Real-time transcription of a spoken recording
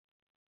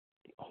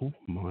Oh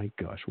my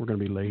gosh, we're gonna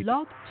be late.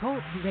 Blog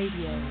Talk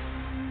Radio.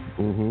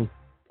 Mm-hmm.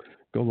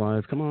 Go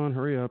live. Come on,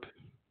 hurry up.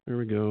 There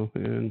we go.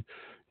 And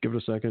give it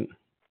a second.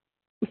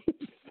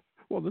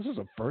 Well, this is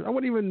a first. I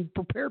wasn't even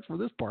prepared for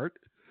this part.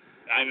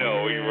 I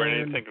know, you weren't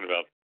even thinking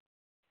about.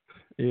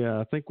 Yeah,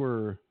 I think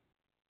we're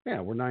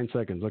 9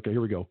 seconds. Okay,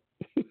 here we go.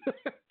 Okay.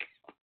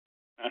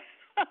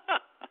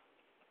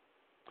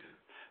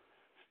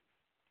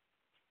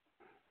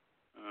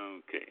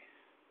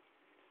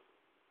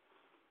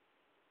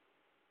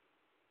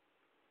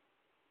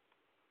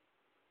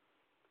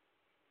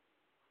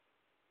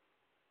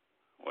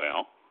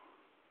 Well.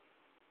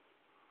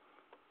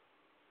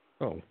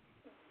 Oh.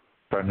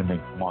 Trying to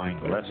make wine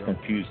less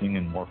confusing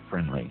and more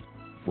friendly.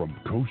 From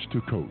coast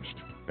to coast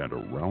and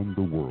around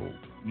the world.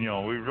 You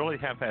know, we really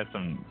have had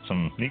some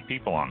neat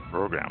people on the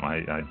program.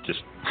 I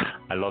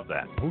love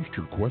that. Post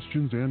your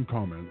questions and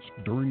comments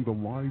during the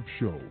live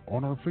show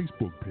on our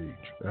Facebook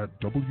page at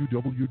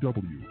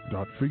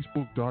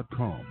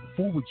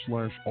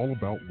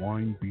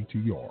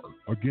www.facebook.com/allaboutwinebtr.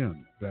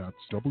 Again, that's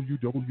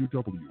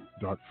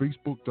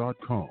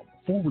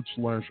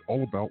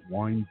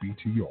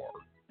www.facebook.com/allaboutwinebtr.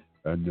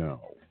 And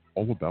now,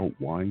 All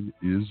About Wine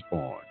is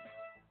on.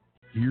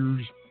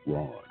 Here's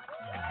Ron.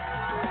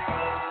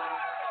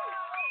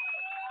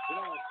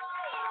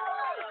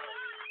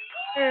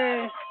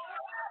 I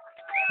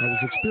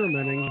was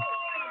experimenting.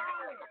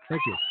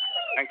 Thank you.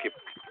 Thank you.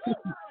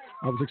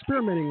 I was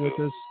experimenting with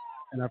this,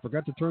 and I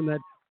forgot to turn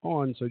that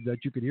on so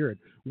that you could hear it.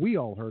 We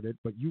all heard it,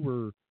 but you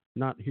were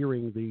not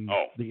hearing the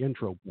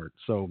intro part.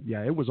 So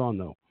yeah, it was on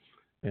though,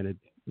 and it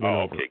went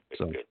over. Okay, good,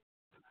 so good.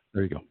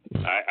 there you go.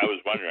 I was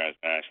wondering. I was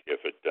going to ask you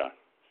if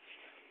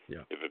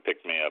it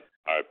picked me up,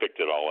 or I picked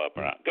it all up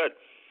or not. Good.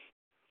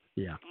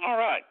 Yeah. All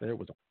right. There it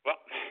was. Well,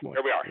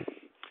 here we are.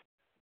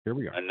 Here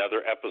we are.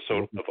 Another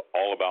episode of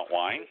All About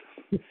Wine.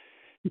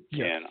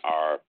 In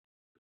our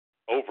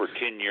over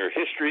 10-year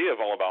history of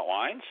All About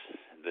Wines,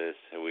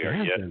 we are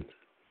yet again.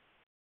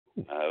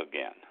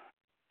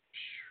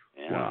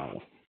 Yeah.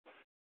 Wow.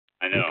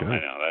 I know. Okay. I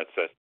know. That's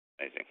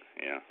amazing.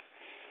 Yeah.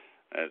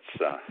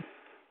 That's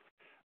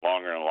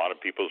longer than a lot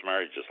of people's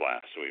marriages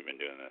last. So we've been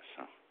doing this.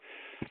 So.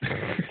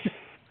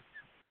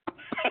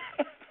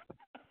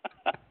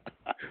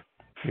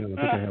 I think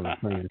I have a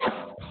plan.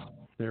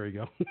 There we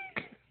go.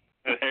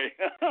 There you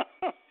go.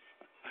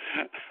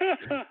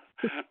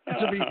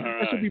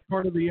 That should be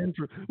part of the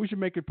intro. We should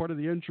make it part of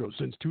the intro.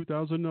 Since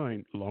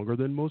 2009, longer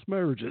than most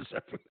marriages. Yeah.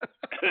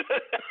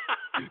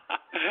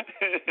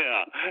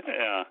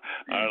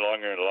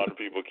 Longer than a lot of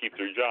people keep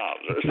their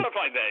jobs or stuff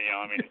like that. You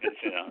know, I mean,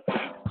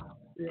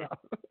 Yeah.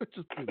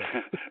 Just been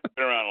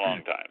around a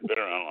long time.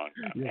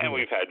 Yeah, and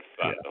we've had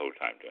fun the whole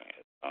time doing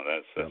it. Oh,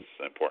 that's the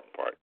important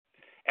part.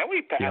 And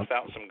we pass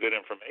out some good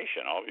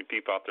information. All of you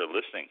people out there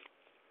listening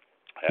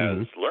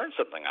has learned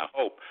something, I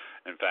hope.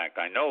 In fact,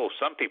 I know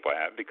some people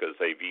have because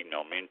they've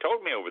emailed me and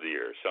told me over the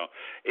years. So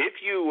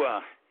if you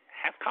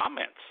have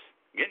comments,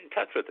 get in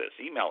touch with us.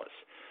 Email us.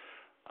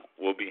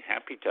 We'll be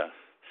happy to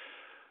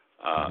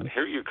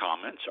hear your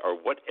comments or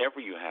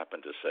whatever you happen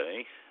to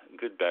say,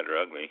 good, bad,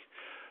 or ugly.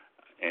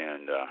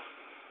 And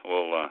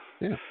we'll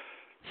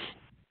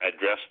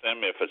address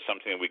them if it's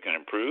something we can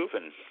improve.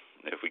 And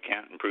if we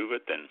can't improve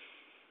it, then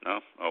no,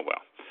 oh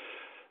well.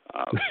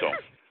 So...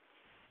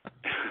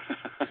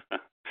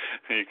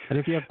 And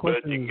if you have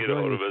questions you can get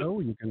during a hold the of show,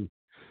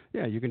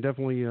 you can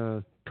definitely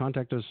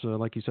contact us,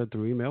 like you said,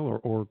 through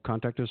email or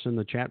contact us in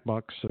the chat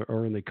box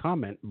or in the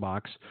comment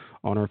box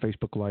on our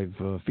Facebook Live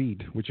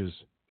feed, which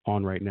is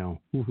on right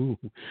now. Woohoo!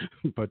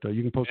 But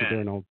you can post it there,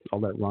 and I'll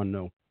let Ron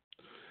know.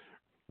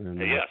 And,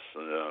 yes,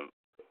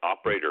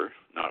 operator,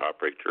 not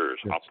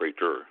operators,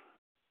 operator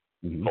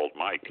called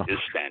Mike is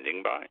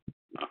standing by.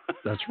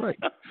 That's right.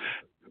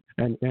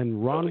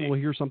 And Ron will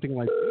hear something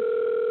like.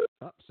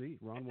 See,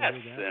 Ron will hear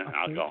that. Then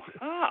I'll go,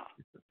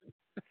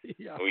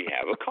 yeah. We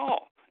have a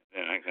call.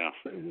 And I go,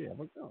 we have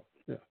a call.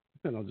 Yeah.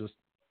 And I'll just,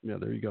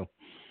 there you go.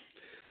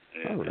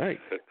 All right.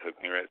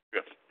 Hook me right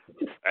through.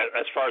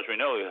 As far as we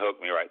know, he hooked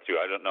me right through.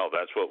 I don't know.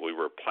 That's what we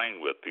were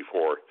playing with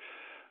before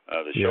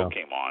the show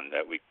came on,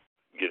 that we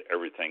get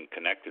everything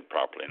connected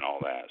properly and all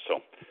that.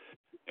 So,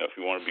 if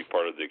you want to be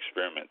part of the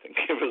experiment, then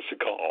give us a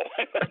call.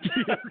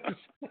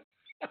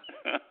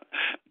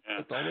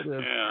 That's all it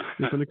is. Yeah.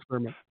 It's an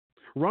experiment.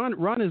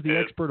 Ron is the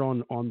expert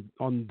on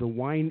the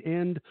wine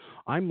end.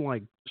 I'm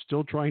like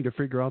still trying to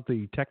figure out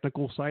the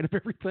technical side of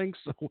everything.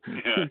 So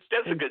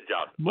that's a good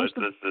job. Most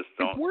of it's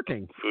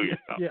working. Fool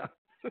yourself. Yeah.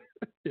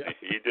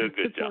 You do a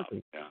good job.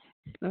 Working. Yeah.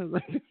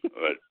 But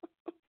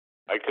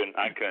I couldn't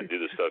do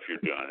the stuff you're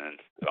doing,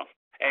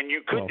 and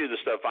you could do the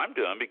stuff I'm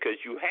doing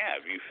because you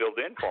filled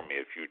in for me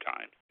a few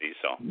times.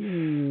 So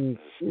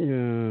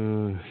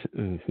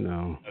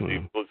no.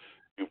 You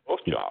do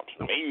both jobs.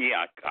 Me,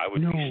 I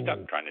would be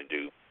stuck trying to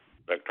do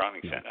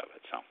electronics end of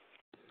it. So.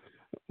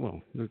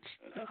 Well,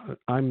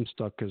 I'm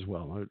stuck as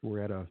well.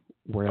 We're at an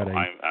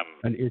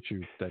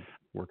issue that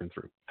we're working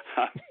through.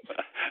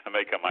 I'm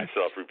making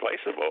myself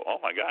replaceable. Oh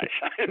my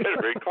gosh, I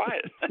better be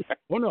quiet.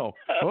 Oh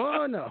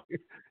no,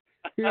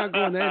 you're not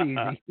going that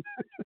easy.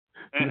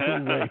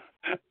 No way.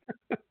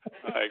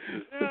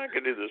 I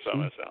can do this by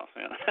myself.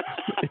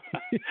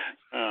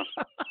 Yeah.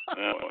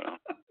 Well.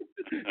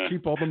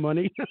 Keep all the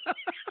money.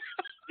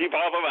 Keep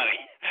all the money.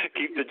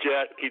 Keep the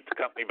jet. Keep the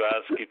company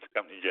bus. Keep the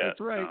company jet.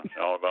 That's right.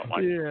 All about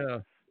money.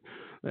 Yeah.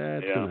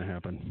 That's going to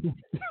happen.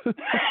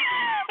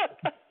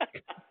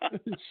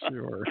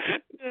 Sure.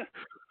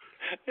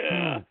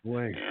 Yeah. Oh,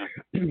 boy.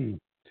 Yeah.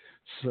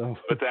 So,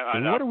 but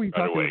then, what are we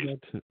talking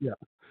about? Yeah.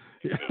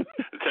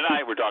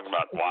 Tonight we're talking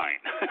about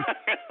wine.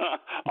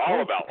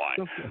 All about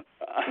wine.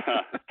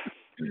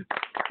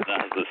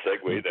 That was the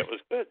segue. That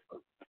was good.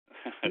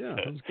 Yeah,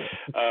 that was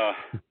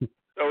good.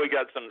 So we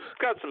got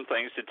some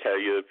things to tell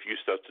you, a few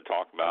stuff to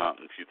talk about,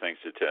 and a few things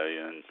to tell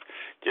you, and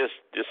just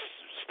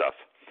stuff.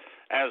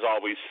 As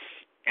always,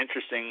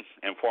 interesting,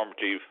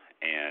 informative,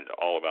 and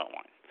all about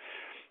wine.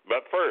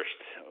 But first,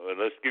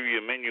 let's give you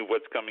a menu of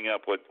what's coming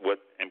up, what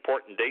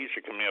important days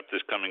are coming up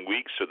this coming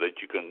week, so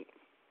that you can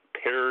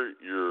pair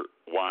your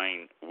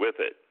wine with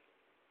it.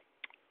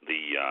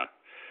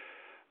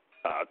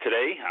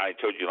 Today, I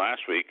told you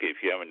last week, if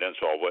you haven't done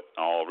so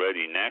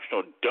already,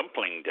 National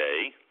Dumpling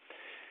Day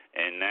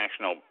and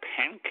National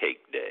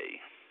Pancake Day.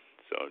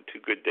 So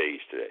 2 good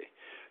days today.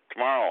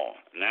 Tomorrow,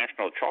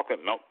 National Chocolate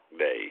Milk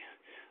Day.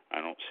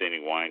 I don't see any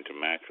wine to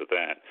match with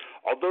that.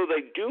 Although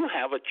they do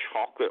have a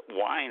chocolate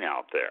wine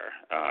out there.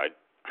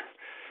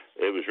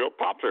 It was real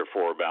popular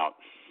for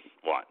about,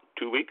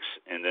 2 weeks,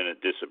 and then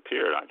it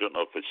disappeared. I don't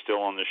know if it's still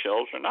on the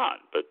shelves or not,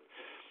 but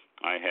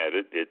I had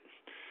it. It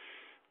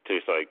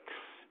tastes like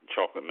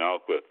chocolate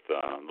milk with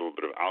a little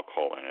bit of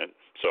alcohol in it.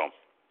 So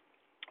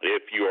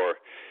if you're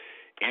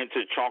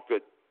into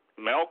chocolate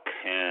milk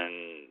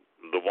and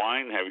the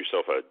wine, have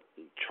yourself a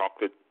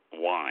chocolate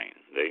wine.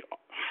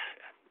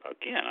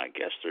 Again, I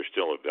guess they're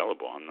still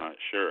available. I'm not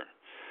sure.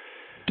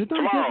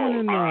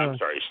 Tomorrow,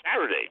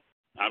 Saturday.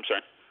 I'm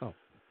sorry. Oh,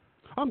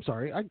 I'm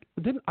sorry.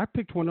 I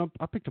picked one up.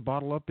 I picked a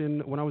bottle up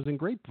when I was in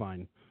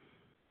Grapevine.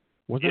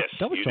 Yes,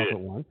 that was you chocolate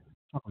did. wine,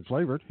 chocolate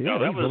flavored. Yeah, no,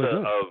 that was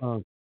really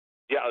good.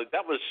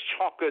 that was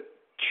chocolate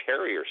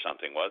cherry or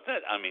something, wasn't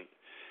it? I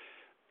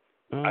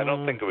mean, I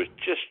don't think it was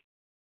just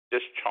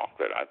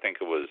chocolate. I think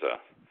it was.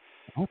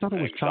 I thought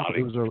it was exotic.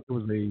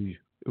 chocolate.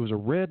 It was a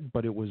red,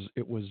 but it was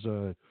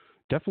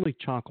definitely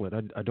chocolate.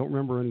 I don't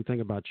remember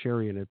anything about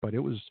cherry in it, but it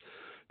was.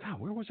 God,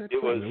 where was that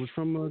from? It was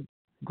from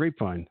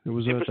Grapevine. It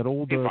was that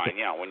old.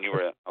 Grapevine, when you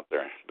were out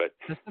there. But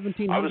the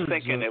 1700s. I was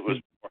thinking it was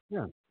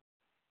more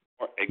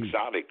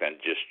exotic than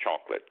just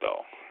chocolate,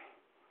 though.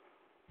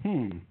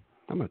 I'm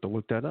gonna have to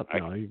look that up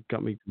now. You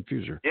got me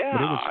confused here.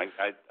 Yeah,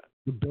 but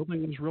the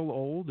building was real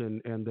old,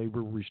 and they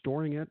were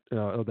restoring it.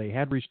 They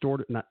had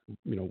restored it. Not,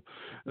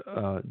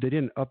 they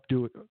didn't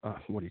updo it.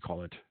 What do you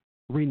call it?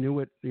 Renew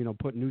it.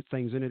 Put new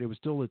things in it. It was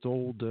still its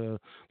old,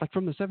 like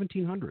from the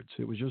 1700s.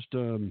 It was just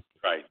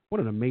right. What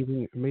an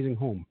amazing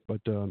home.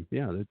 But they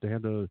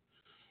had the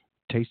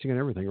tasting and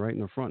everything right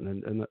in the front.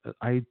 And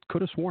I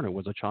could have sworn it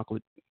was a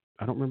chocolate.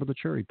 I don't remember the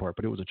cherry part,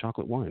 but it was a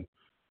chocolate wine.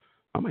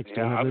 I might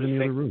still have it in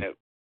the other room.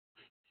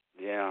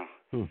 Yeah.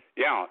 Well,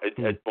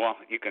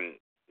 you can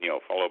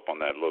follow up on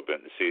that a little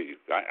bit and see.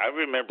 I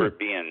remember it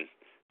being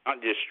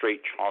not just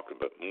straight chocolate,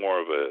 but more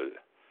of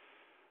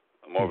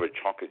a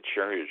chocolate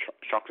cherry or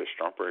chocolate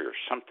strawberry or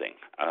something.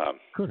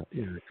 Could have.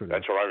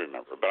 That's what I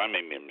remember, but I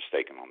may be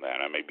mistaken on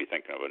that. I may be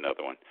thinking of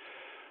another one.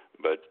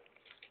 But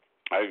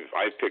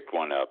I picked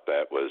one up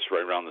that was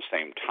right around the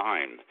same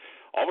time.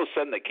 All of a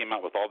sudden, they came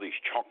out with all these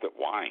chocolate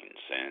wines,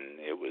 and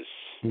it was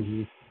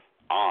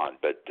odd.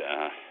 But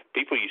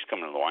people used to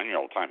come into the wine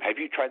here all the time. Have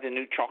you tried the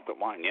new chocolate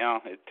wine? Yeah,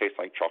 it tastes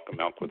like chocolate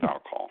milk with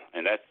alcohol,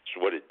 and that's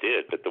what it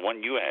did. But the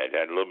one you had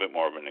a little bit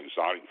more of an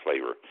exotic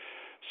flavor.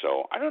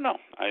 So I don't know.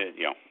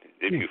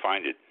 If you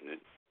find it,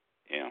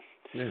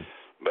 Yeah.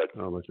 But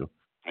I'll let you.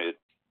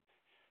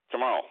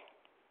 Tomorrow,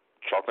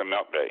 Chocolate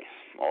Milk Day,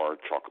 or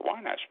chocolate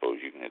wine, I suppose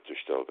you can, if they're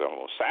still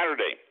available.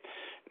 Saturday,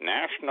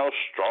 National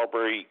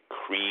Strawberry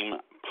Cream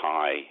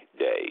Pie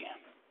Day.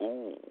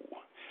 Ooh,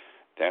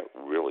 that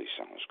really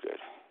sounds good.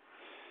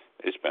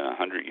 It's been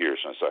 100 years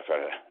since I've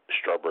had a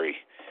strawberry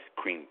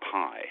cream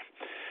pie.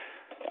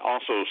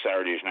 Also,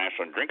 Saturday is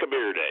National Drink a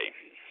Beer Day.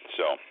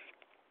 So,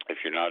 if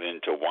you're not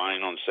into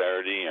wine on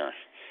Saturday, or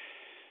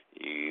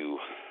you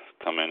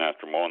come in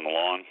after mowing the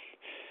lawn,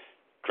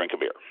 drink a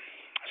beer.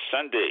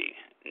 Sunday,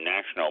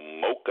 National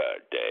Mocha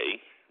Day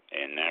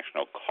and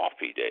National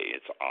Coffee Day.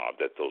 It's odd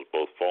that those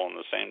both fall on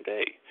the same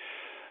day.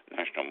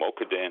 National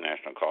Mocha Day and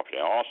National Coffee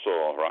Day.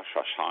 Also, Rosh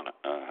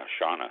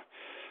Hashanah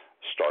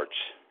starts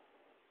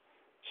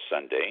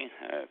Sunday.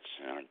 That's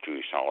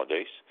Jewish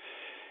holidays.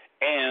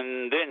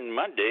 And then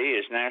Monday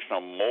is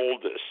National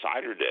Mulled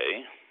Cider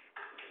Day.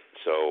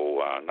 So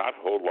not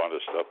a whole lot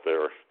of stuff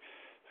there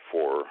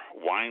for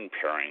wine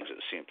pairings,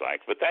 it seems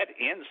like. But that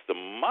ends the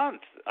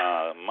month.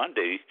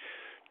 Monday,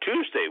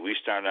 Tuesday, we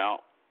start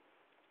out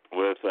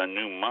with a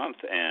new month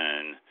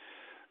and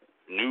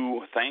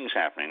new things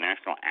happening.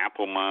 National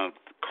Apple Month,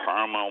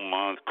 Caramel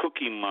Month,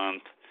 Cookie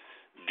Month,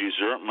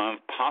 Dessert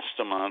Month,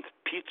 Pasta Month,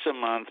 Pizza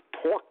Month,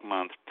 Pork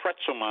Month,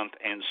 Pretzel Month,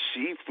 and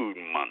Seafood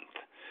Month.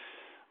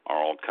 are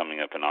all coming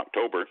up in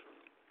October.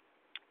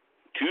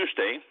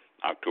 Tuesday,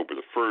 October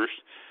the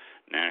 1st,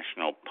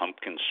 National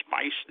Pumpkin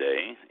Spice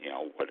Day.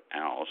 What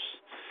else?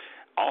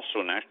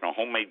 Also National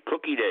Homemade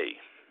Cookie Day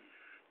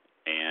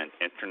and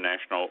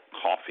International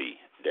Coffee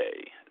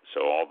Day.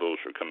 So all those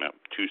are coming up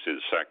Tuesday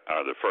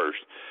the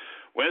 1st.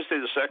 Wednesday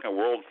the 2nd,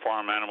 World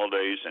Farm Animal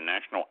Days, and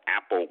National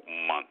Apple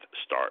Month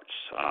starts.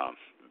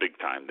 Big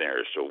time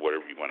there. So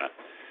whatever you want to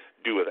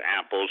do with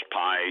apples,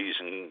 pies,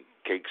 and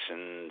cakes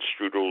and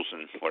strudels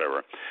and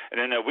whatever. And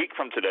then a week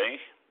from today,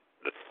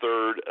 the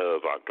 3rd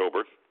of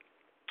October,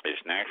 is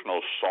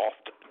National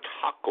Soft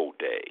Taco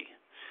Day.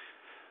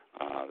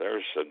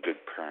 There's a good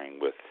pairing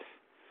with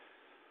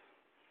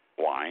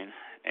wine.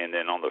 And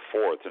then on the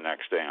 4th, the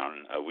next day,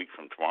 on a week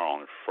from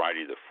tomorrow, on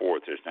Friday the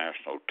 4th, is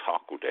National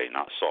Taco Day.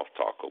 Not soft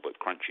taco, but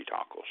crunchy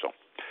taco. So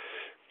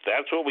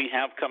that's what we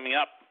have coming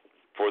up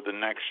for the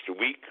next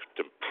week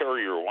to pair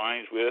your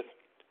wines with,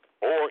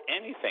 or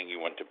anything you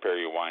want to pair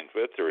your wines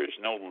with. There is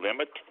no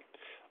limit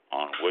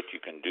on what you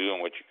can do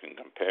and what you can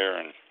compare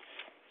and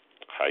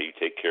how you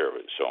take care of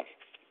it. So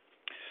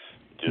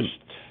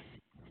just,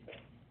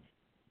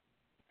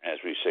 as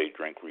we say,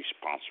 drink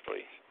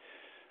responsibly.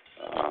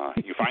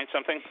 You find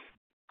something?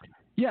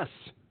 Yes,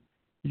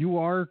 you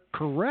are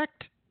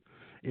correct.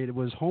 It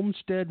was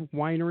Homestead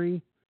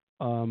Winery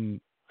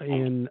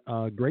in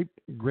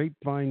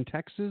Grapevine,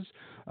 Texas.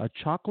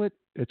 Chocolate.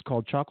 It's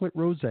called Chocolate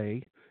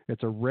Rosé.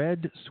 It's a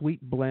red,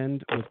 sweet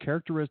blend with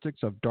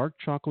characteristics of dark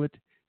chocolate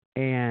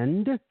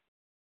and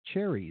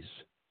cherries.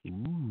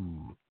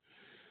 Ooh,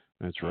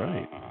 that's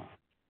right.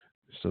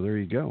 So there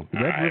you go.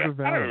 Red River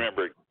Valley. I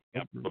remember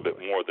a little bit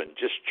more than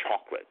just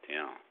chocolate.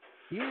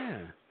 Yeah.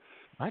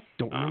 I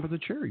don't remember the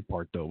cherry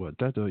part though, but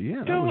that was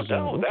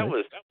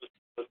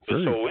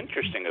so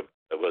interesting. It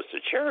was the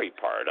cherry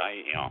part.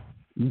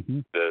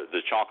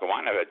 The chocolate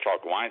wine. I've had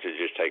chocolate wines that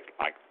just take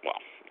like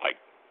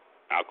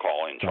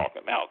alcohol and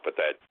chocolate milk, but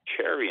that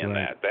cherry in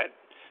that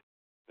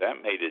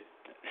made it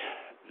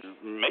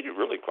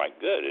really quite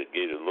good. It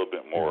gave it a little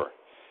bit more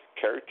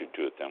character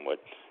to it than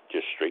what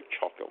just straight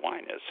chocolate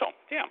wine is. So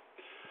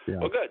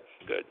well,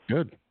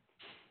 good.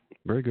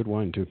 Very good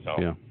wine too.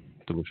 So,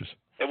 delicious.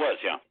 It was,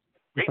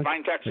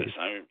 Grapevine, Texas.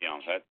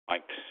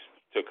 That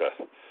took a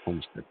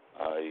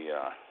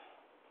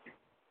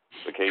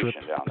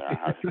vacation down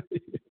there.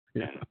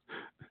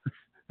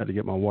 Had to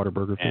get my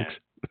Whataburger fix.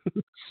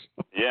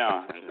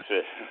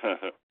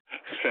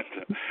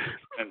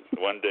 And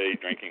one day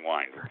drinking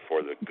wine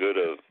for the good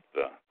of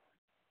the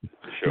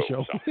show.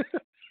 So.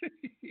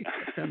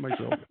 And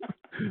myself.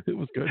 It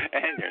was good.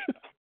 And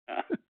yourself.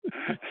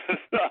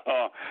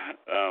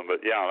 But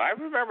I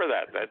remember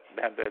that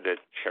had that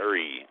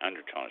cherry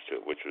undertones to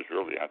it, which was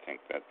really, I think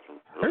that's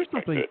really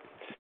good.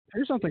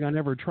 Here's something I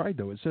never tried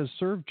though. It says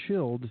serve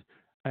chilled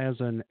as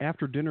an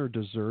after dinner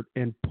dessert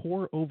and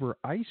pour over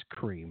ice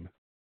cream.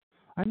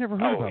 I never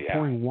heard about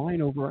pouring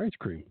wine over ice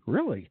cream.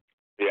 Really?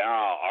 Yeah,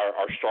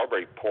 our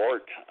strawberry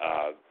port.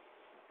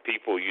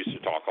 People used to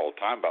talk all the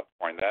time about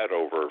pouring that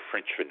over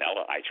French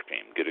vanilla ice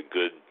cream. Get a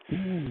good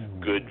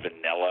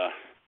vanilla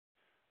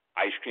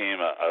ice cream,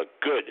 a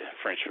good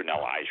French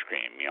vanilla ice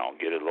cream.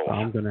 Get a little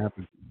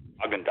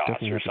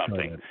Haagen-Dazs or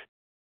something,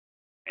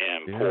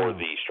 and pour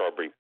the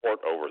strawberry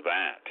port over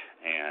that.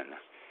 And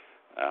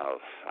a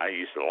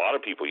lot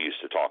of people used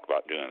to talk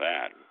about doing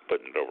that,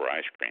 putting it over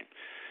ice cream.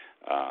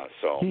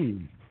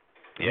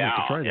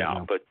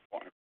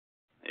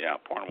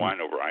 Pouring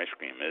wine over ice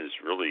cream is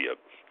really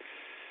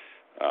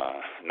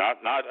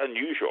not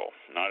unusual.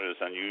 Not as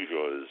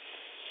unusual as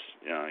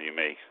you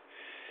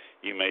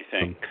may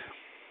think.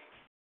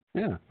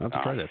 Yeah, I'll have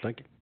to try that. Thank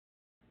you.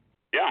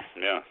 Yeah,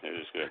 it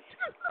was good.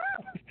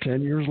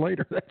 10 years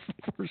later, that's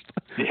the first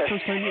time.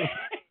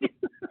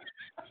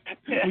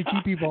 We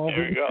keep evolving.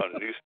 There we go.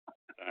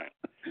 Right.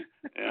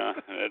 Yeah,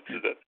 that's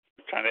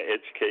kind of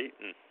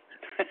educating.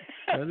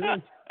 That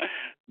is.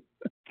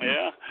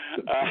 Yeah.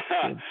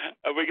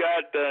 We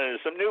got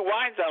some new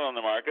wines out on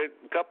the market.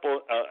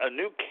 A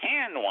new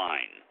canned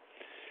wine.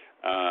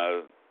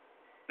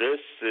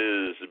 This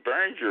is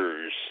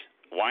Beringer's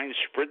wine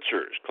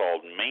spritzers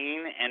called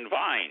Main and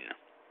Vine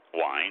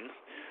wine.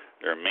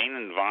 They're Main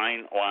and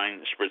Vine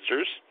wine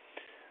spritzers,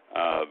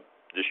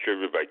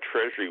 distributed by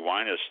Treasury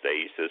Wine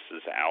Estates. This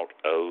is out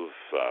of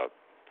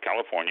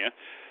California.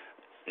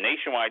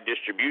 Nationwide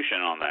distribution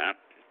on that.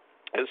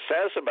 It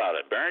says about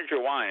it, Beringer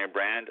Wine, a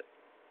brand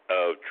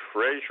of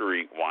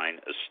Treasury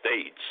Wine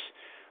Estates,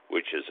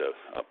 which is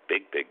a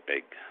big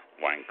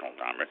wine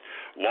conglomerate,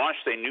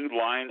 launched a new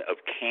line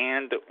of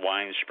canned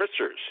wine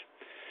spritzers,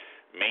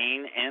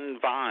 Main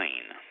and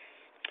Vine.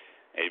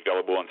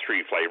 Available in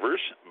 3 flavors: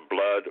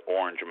 blood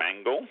orange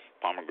mango,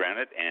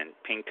 pomegranate, and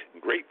pink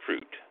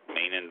grapefruit.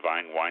 Main and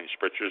Vine wine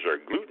spritzers are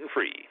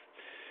gluten-free.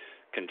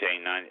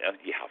 Contain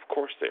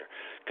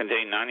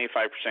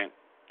 95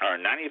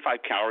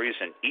 calories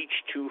in each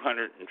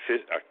 250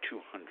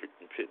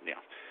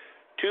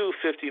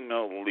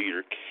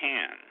 milliliter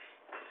can,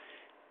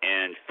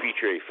 and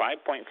feature a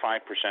 5.5%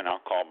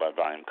 alcohol by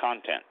volume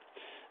content.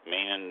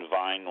 Main and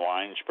Vine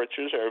wine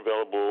spritzers are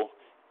available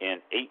in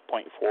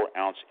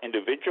 8.4-ounce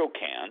individual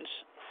cans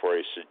for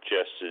a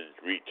suggested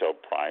retail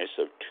price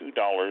of $2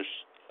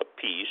 a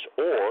piece,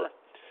 or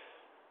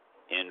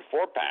in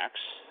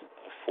 4-packs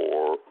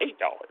for $8,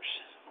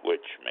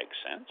 which makes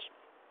sense.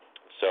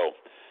 So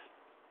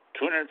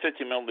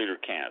 250 milliliter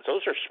cans.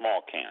 Those are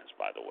small cans,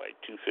 by the way.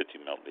 250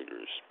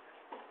 milliliters,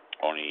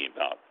 only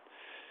about,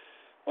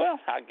 well,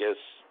 I guess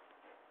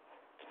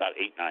it's about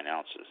 8-9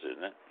 ounces,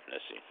 isn't it?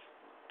 Let's see,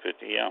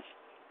 50, yeah.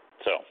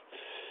 So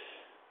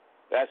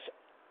that's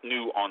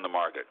new on the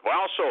market. Well,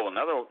 also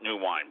another new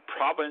wine,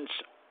 Providence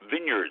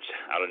Vineyards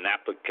out of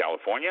Napa,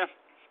 California.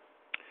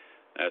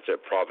 That's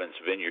at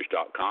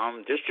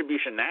provincevineyards.com.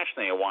 Distribution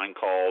nationally, a wine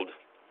called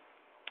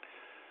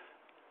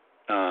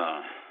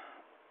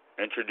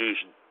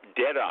introduced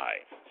Deadeye.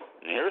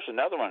 And here's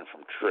another one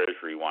from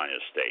Treasury Wine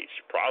Estates.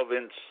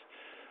 Providence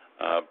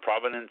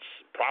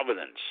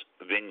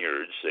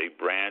Vineyards, a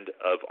brand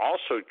of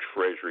also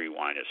Treasury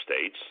Wine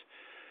Estates,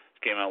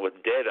 came out with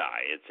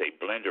Deadeye. It's a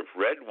blend of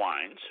red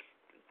wines.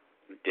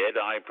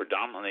 Deadeye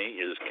predominantly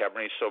is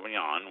Cabernet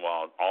Sauvignon,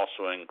 while it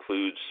also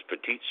includes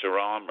Petit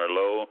Syrah,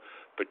 Merlot,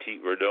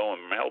 Petit Verdot,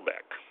 and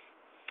Malbec.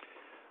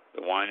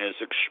 The wine is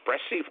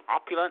expressive,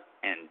 opulent,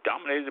 and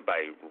dominated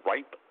by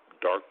ripe,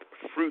 dark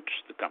fruits,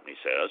 the company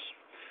says.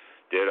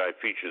 Deadeye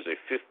features a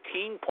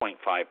 15.5%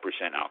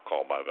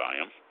 alcohol by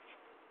volume,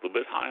 a little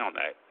bit high on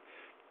that.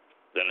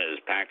 Then it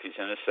is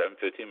packaged in a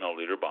 750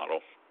 milliliter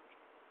bottle.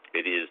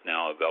 It is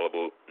now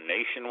available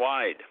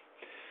nationwide,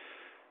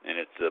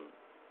 and it's a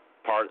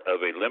part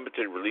of a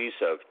limited release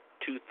of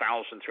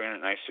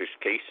 2,396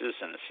 cases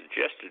and a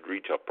suggested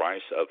retail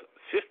price of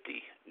 $50.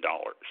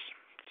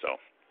 So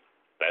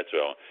that's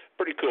a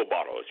pretty cool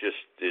bottle. It's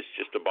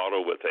just a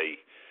bottle with a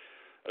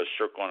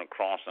circle and a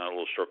cross and a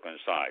little circle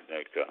inside,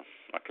 like a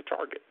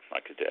target,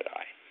 like a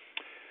Deadeye.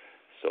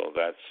 So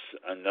that's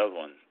another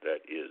one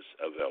that is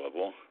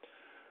available.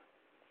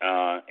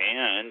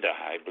 And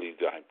I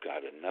believe I've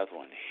got another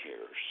one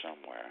here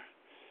somewhere.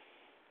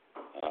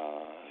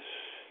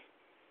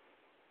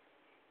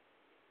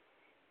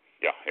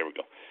 Yeah, here we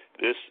go.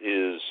 This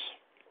is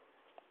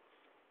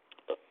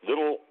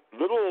Little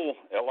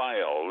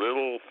LIL,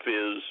 Little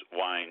Fizz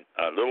wine,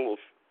 Little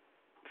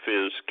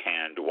Fizz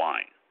canned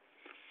wine.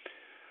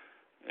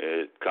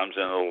 It comes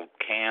in a little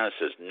can. It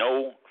says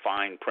no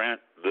fine print,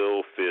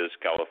 Little Fizz,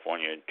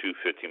 California,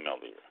 250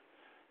 milliliter.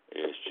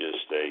 It's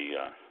just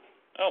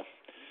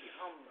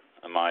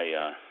my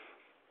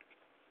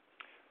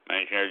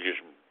engineer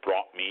just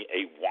brought me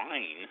a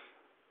wine.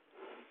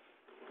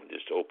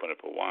 Just open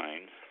up a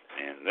wine.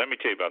 And let me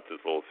tell you about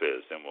this Little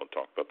Fizz, then we'll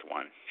talk about the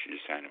wine she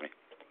just handed me.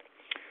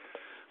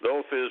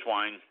 Little Fizz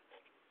wine,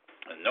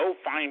 a no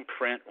fine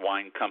print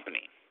wine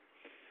company,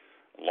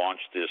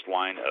 launched this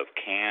line of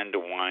canned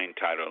wine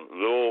titled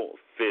Little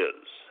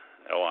Fizz,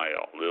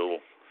 L-I-L,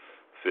 Little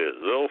Fizz.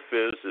 Little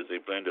Fizz is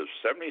a blend of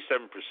 77%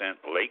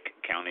 Lake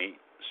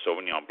County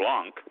Sauvignon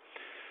Blanc,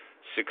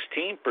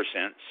 16%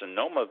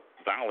 Sonoma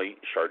Valley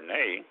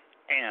Chardonnay,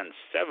 and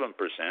 7%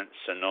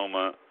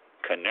 Sonoma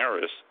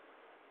Canaris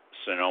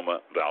Sonoma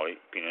Valley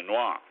Pinot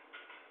Noir,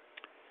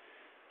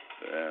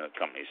 the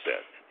company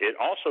said. It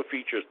also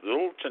features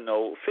little to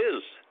no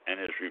fizz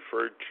and is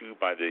referred to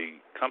by the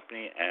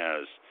company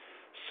as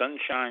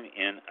sunshine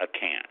in a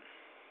can.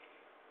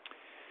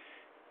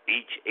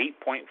 Each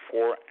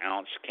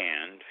 8.4-ounce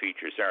can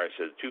features, there it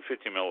says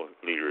 250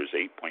 milliliters,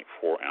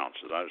 8.4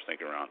 ounces. I was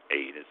thinking around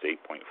 8. It's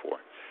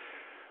 8.4.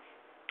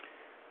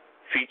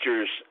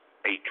 Features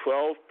a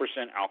 12%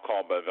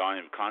 alcohol by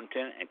volume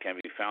content and can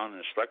be found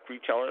in select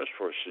retailers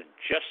for a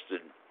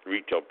suggested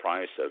retail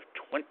price of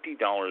 $20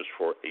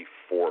 for a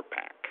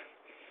 4-pack,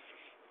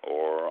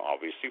 or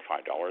obviously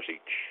 $5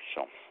 each.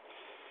 So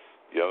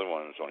the other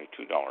one is only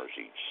 $2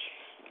 each.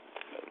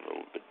 A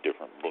little bit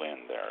different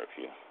blend there.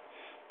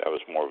 That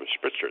was more of a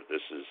spritzer.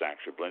 This is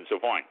actually blends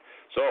of wine.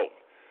 So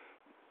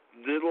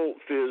Little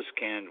Fizz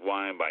canned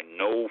wine by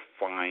No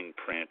Fine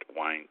Print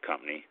Wine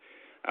Company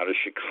out of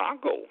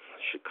Chicago.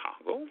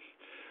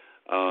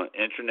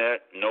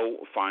 Internet,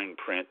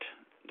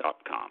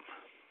 nofineprint.com.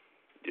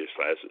 Just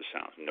as it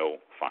sounds,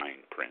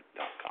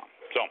 nofineprint.com.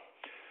 So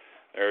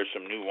there's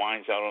some new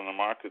wines out on the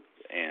market,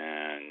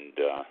 and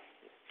I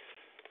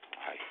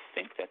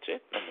think that's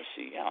it. Let me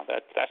see. Yeah,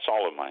 that's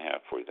all of them I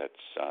have for you.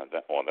 That's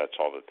all that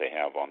they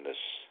have on this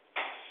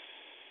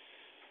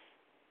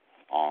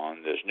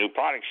new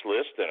products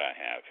list that I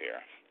have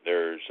here.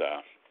 There's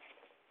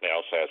they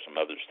also have some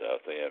other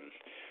stuff. They have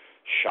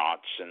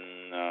shots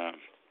and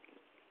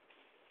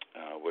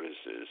what is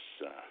this?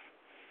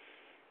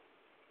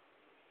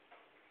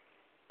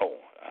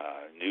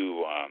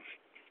 New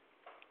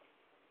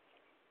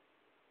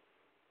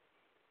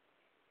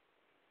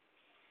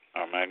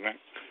Armagnac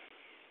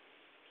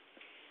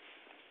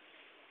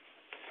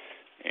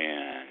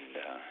and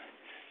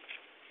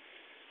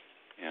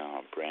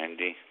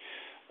brandy.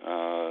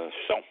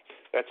 So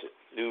that's it.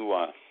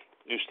 New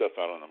stuff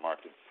out on the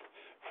market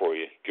for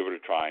you. Give it a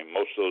try.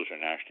 Most of those are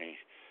nationally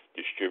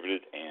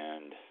distributed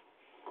and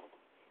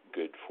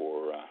good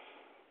for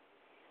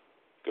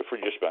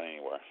just about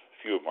anywhere.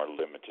 few of them are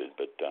limited,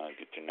 but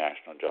get your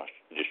national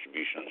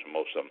distribution on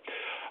most of them.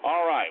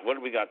 All right, what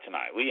do we got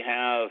tonight? We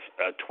have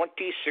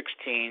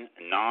 2016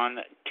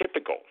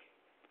 non-typical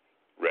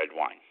red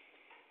wine.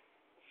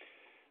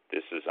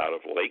 This is out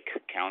of Lake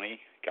County,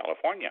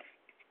 California.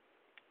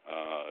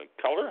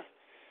 Color,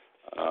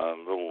 a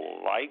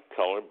little light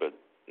color, but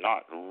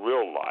not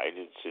real light.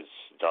 It's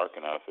dark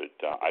enough.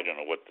 I don't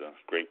know what the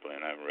grape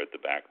blend. I haven't read the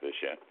back of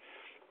this yet.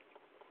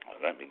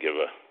 Let me give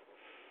a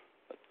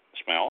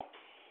smell.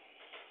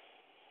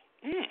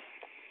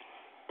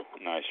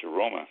 Nice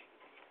aroma.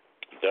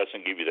 It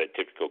doesn't give you that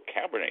typical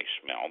Cabernet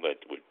smell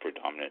that would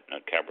predominate in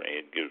a Cabernet.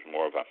 It gives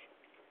more of a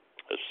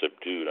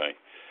subdued,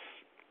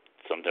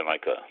 something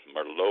like a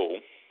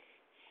Merlot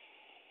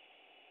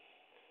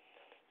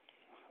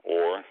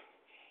or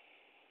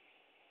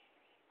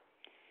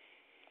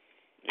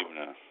even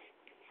a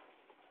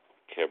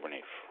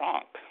Cabernet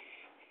Franc.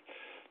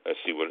 Let's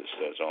see what it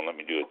says. Let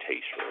me do a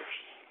taste first.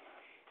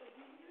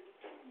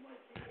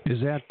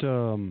 Is that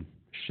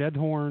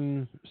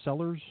Shedhorn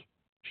Cellars?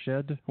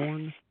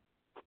 Shedhorn?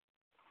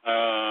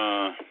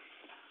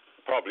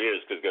 Probably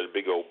is, because it's got a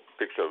big old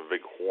picture of a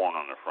big horn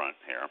on the front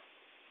here.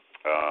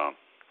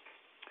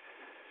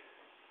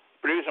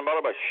 Produced and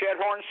bottled by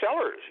Shedhorn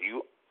Cellars.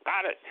 You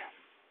got it.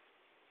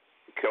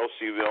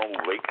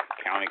 Kelseyville, Lake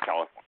County,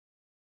 California.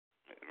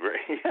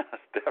 Yes,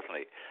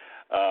 definitely.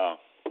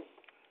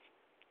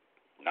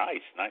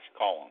 Nice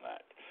call on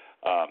that.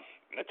 I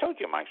told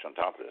you Mike's on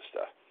top of this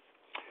stuff.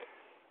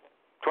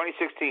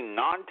 2016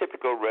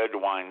 non-typical red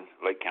wine,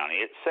 Lake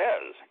County. It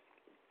says,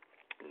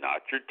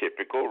 not your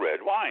typical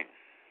red wine.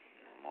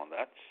 Well,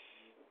 that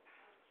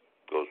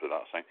goes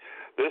without saying.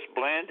 This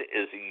blend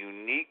is a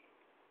unique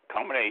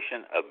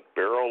combination of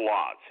barrel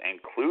lots,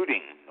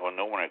 including, well,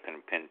 no one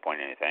can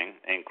pinpoint anything,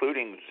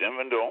 including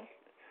Zinfandel.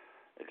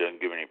 It doesn't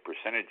give any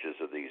percentages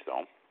of these,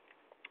 though.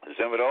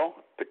 Zinfandel,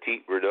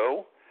 Petit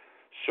Verdot,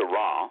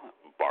 Syrah,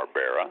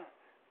 Barbera,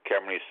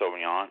 Cabernet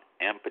Sauvignon,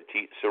 and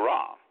Petit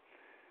Syrah.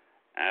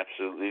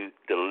 Absolutely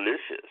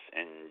delicious.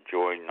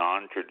 Enjoy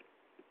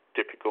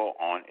non-typical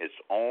on its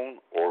own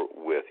or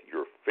with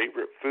your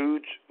favorite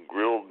foods,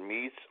 grilled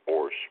meats,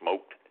 or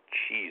smoked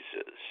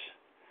cheeses.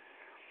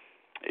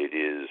 It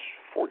is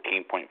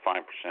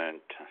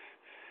 14.5%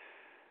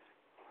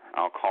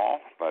 alcohol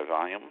by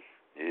volume.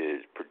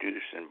 It is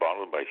produced and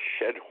bottled by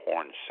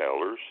Shedhorn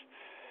Cellars.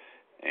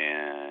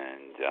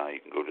 And you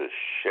can go to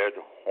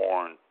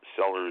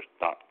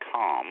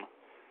shedhorncellars.com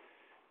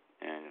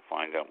and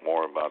find out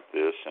more about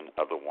this and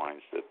other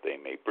wines that they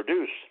may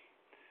produce.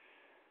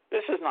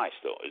 This is nice,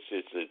 though.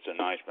 It's a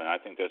nice one. I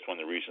think that's one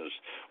of the reasons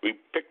we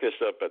picked this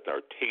up at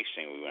our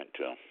tasting we went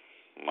to a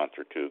month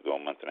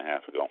and a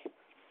half ago.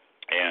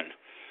 And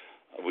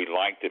we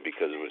liked it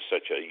because it was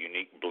such a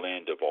unique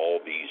blend of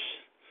all these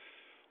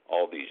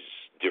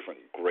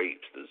different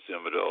grapes, the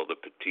Zinfandel, the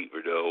Petit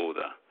Verdot,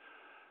 the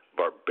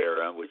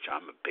Barbera, which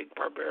I'm a big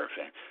Barbera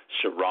fan,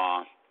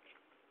 Syrah,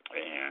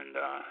 and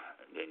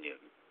then you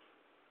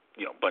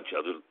a bunch of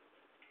other,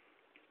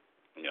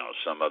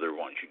 some other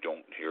ones you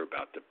don't hear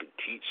about, the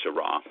Petit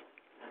Syrah,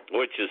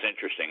 which is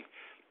interesting.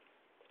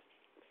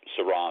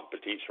 Syrah and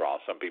Petit Syrah,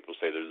 some people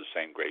say they're the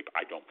same grape.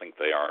 I don't think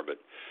they are, but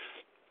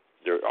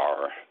there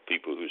are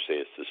people who say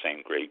it's the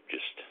same grape,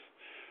 just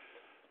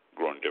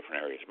grown in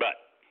different areas. But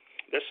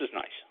this is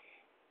nice.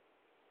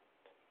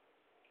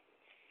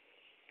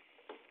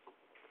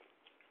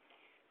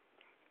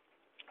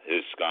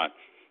 It's got,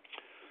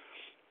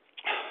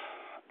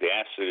 the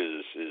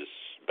acid is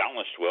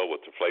balanced well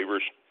with the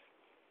flavors.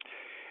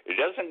 It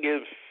doesn't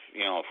give,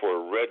 for a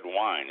red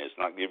wine, it's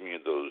not giving you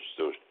those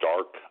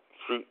dark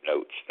fruit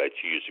notes that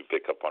you usually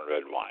pick up on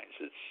red wines.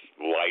 It's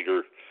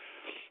lighter.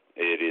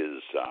 It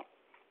is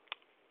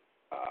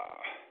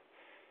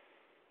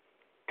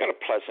got a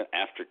pleasant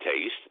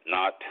aftertaste,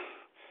 not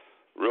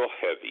real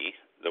heavy.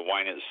 The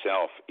wine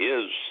itself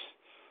is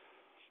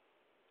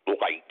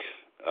light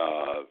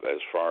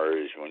as far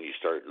as when you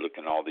start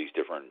looking at all these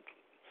different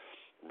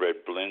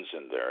red blends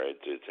in there. It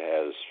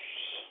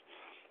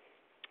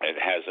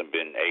hasn't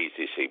been, as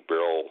they say,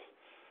 barrel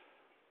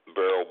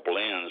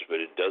blends, but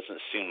it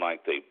doesn't seem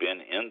like they've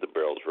been in the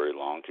barrels very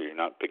long, because you're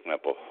not picking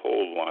up a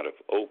whole lot of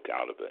oak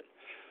out of it.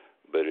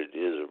 But it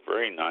is a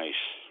very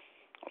nice,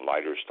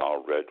 lighter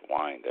style red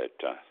wine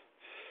that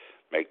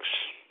makes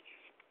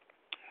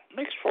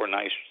for a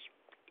nice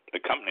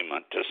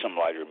accompaniment to some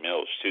lighter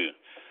meals too.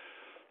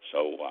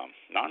 So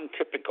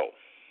non-typical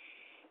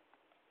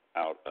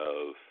out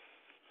of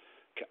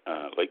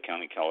Lake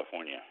County,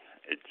 California.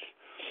 It's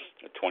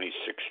a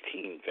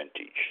 2016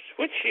 vintage,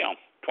 which,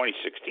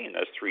 2016,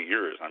 that's 3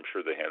 years. I'm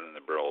sure they had it in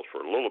the barrels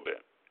for a little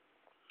bit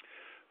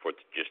for it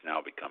just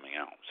now be coming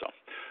out. So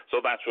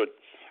that's what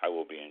I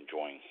will be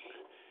enjoying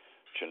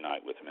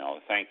tonight with me.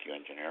 Thank you,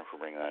 engineer, for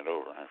bringing that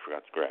over. I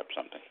forgot to grab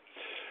something.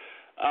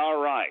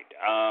 All right.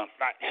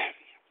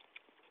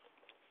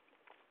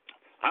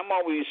 I'm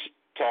always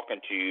talking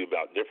to you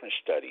about different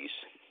studies,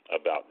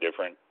 about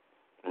different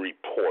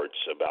reports,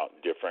 about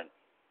different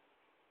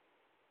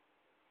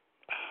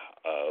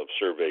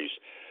surveys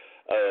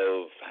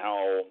of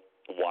how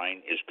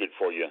wine is good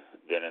for you.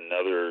 Then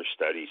another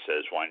study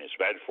says wine is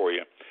bad for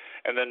you.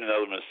 And then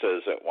another one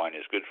says that wine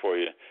is good for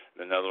you.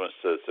 Then another one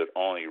says that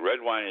only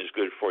red wine is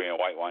good for you and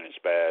white wine is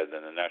bad.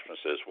 Then the next one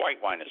says white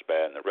wine is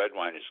bad and the red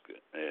wine is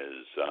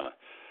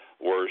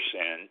worse.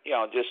 And,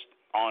 just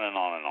on and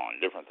on and on,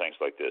 different things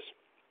like this.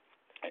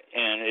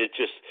 And it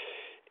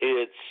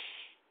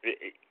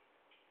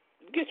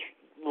gets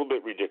a little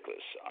bit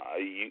ridiculous.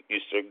 You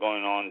start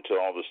going on to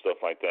all this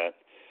stuff like that,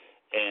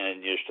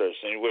 and you start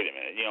saying, wait a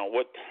minute,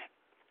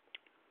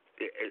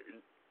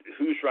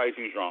 who's right,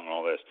 who's wrong, and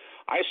all this.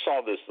 I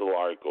saw this little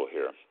article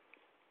here,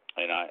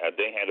 and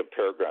they had a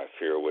paragraph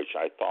here which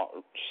I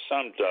thought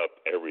summed up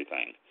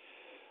everything.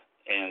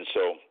 And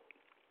so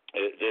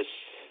it's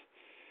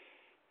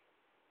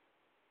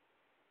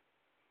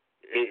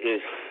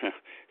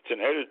an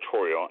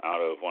editorial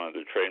out of one of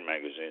the trade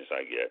magazines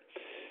I get.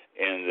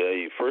 And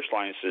the first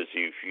line says,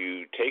 if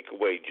you take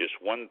away just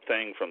one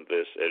thing from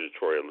this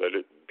editorial, let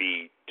it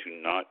be to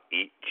not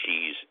eat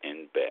cheese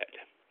in bed.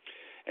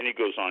 And he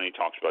goes on, he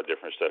talks about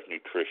different stuff,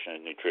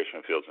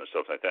 nutrition fields and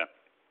stuff like that.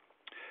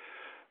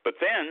 But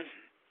then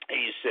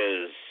he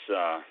says,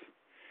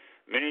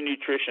 many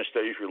nutrition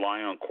studies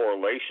rely on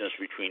correlations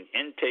between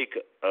intake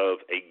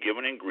of a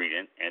given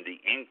ingredient and the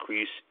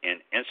increase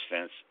in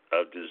incidence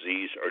of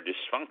disease or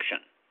dysfunction.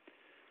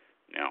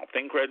 Now,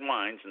 think red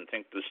wines and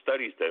think the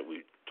studies that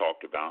we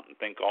talked about and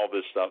think all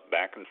this stuff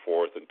back and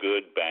forth, the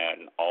good,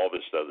 bad, and all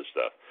this other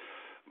stuff.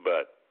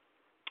 But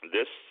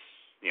this,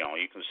 you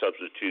can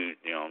substitute,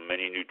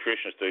 many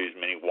nutrition studies,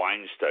 many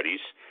wine studies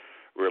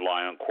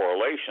rely on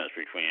correlations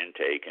between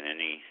intake and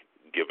any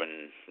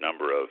given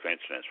number of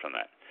incidents from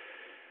that.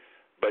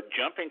 But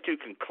jumping to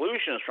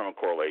conclusions from a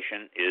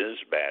correlation is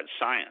bad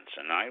science,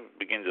 and I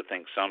begin to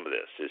think some of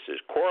this. It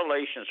says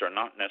correlations are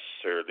not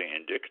necessarily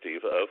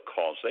indicative of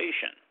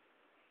causation.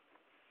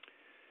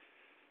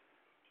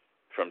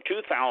 From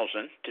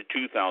 2000 to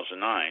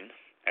 2009,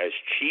 as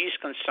cheese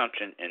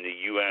consumption in the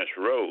U.S.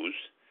 rose,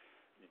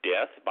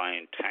 death by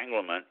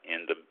entanglement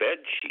in the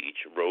bed sheets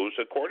rose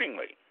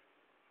accordingly.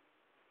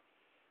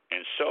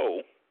 And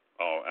so,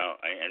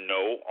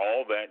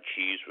 all that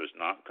cheese was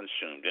not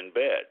consumed in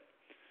bed.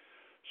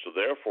 So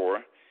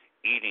therefore,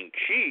 eating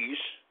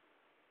cheese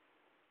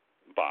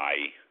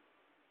by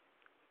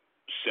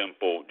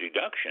simple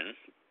deduction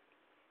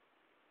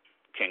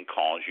can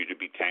cause you to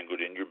be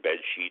tangled in your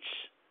bed sheets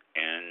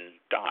and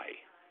die.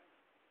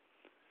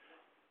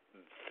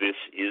 This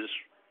is,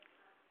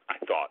 I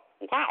thought,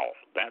 wow,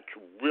 that's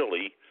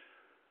really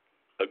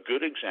a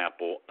good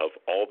example of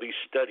all these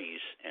studies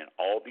and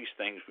all these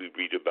things we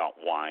read about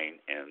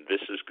wine, and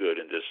this is good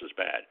and this is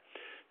bad.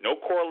 No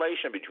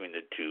correlation between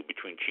the two,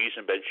 between cheese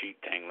and bedsheet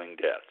tangling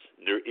deaths.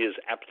 There is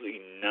absolutely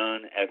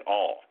none at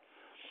all.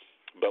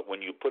 But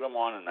when you put them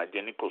on an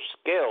identical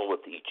scale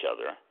with each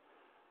other,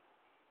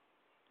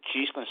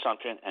 cheese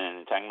consumption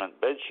and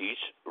entanglement bed sheets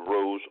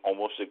rose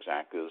almost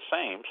exactly the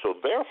same. So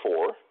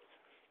therefore,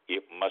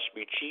 it must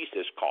be cheese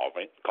that's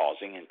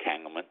causing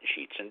entanglement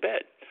sheets in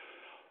bed.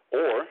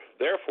 Or,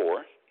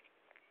 therefore,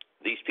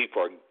 these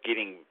people are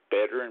getting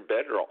better and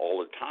better all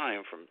the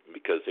time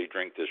because they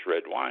drink this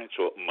red wine,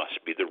 so it must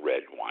be the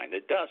red wine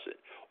that does it.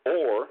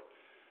 Or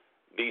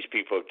these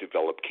people have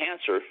developed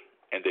cancer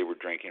and they were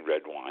drinking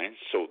red wine,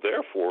 so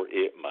therefore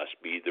it must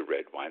be the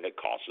red wine that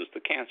causes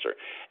the cancer.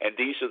 And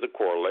these are the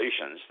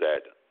correlations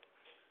that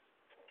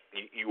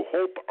you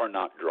hope are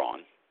not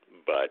drawn,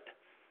 but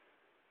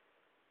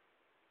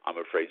I'm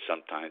afraid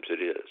sometimes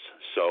it is.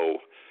 So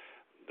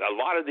a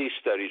lot of these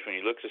studies, when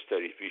you look at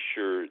studies, be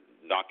sure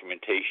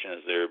documentation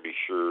is there, be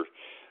sure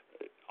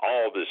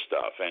all this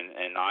stuff.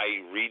 And I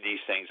read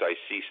these things, I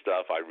see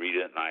stuff, I read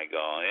it, and I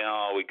go,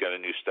 we got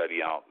a new study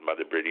out by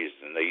the British,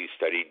 and they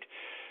studied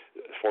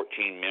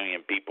 14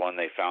 million people, and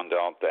they found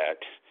out that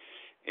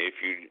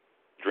if you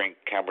drink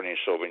Cabernet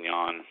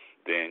Sauvignon,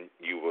 then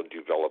you will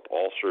develop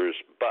ulcers,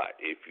 but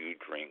if you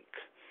drink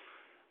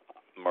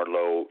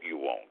Merlot, you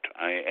won't.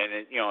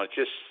 It's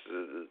just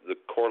the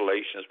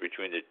correlations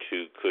between the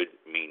two could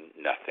mean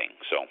nothing.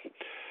 So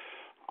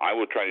I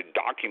will try to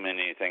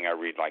document anything I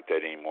read like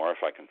that anymore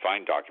if I can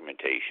find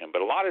documentation.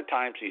 But a lot of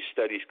times these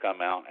studies come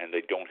out and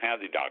they don't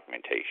have the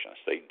documentations.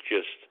 They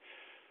just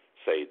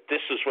say,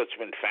 this is what's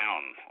been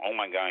found. Oh,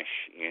 my gosh,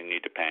 you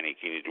need to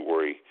panic. You need to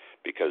worry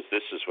because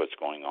this is what's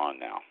going on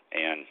now.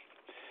 And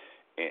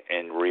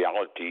in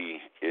reality,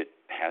 it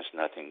has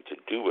nothing to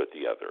do with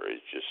the other.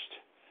 It's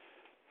just,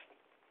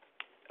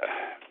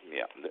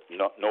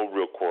 no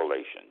real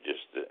correlation,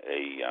 just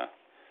a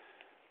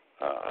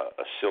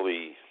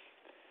silly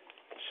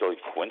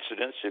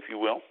coincidence, if you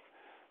will.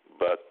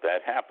 But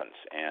that happens.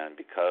 And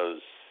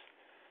because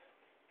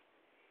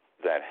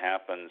that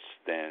happens,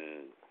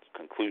 then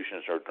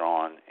conclusions are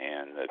drawn,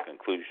 and the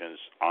conclusions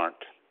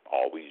aren't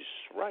always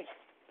right.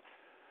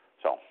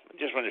 So I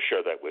just wanted to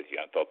share that with you.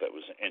 I thought that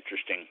was an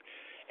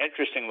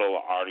interesting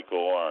little article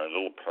or a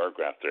little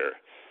paragraph there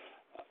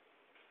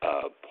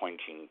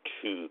pointing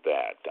to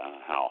that,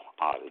 how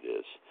odd it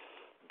is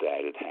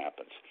that it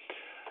happens.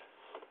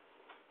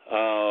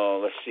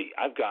 Let's see.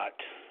 I've got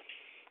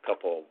a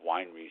couple of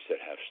wineries that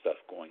have stuff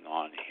going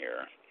on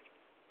here.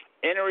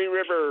 Enoree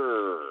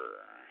River,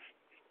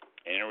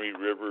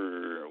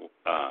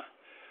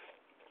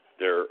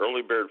 their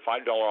early bird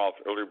 $5 off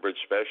early bird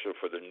special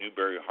for the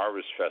Newberry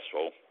Harvest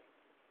Festival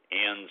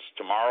ends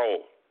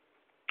tomorrow.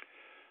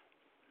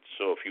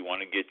 So if you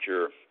want to get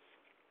your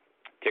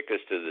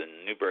tickets to the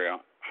Newberry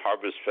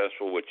Harvest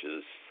Festival, which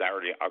is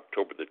Saturday,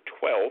 October the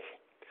 12th,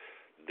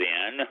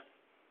 then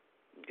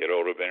get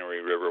hold of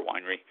Enoree River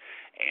Winery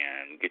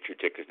and get your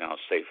tickets now.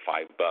 Save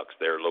 $5.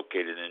 They're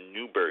located in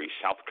Newberry,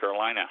 South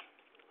Carolina.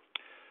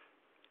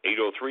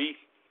 803-276-2855.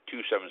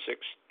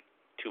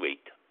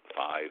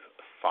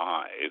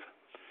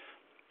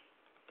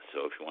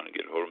 So if you want to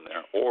get hold of them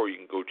there, or you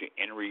can go to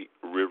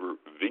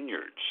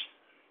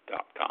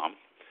EnoreeRiverVineyards.com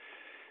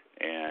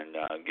and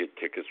get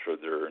tickets for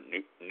their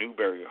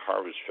Newberry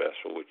Harvest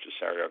Festival, which is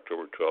Saturday,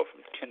 October 12th,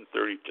 from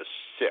 10:30 to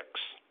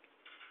 6.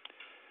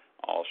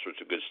 All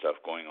sorts of good stuff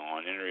going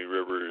on. Enoree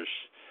River's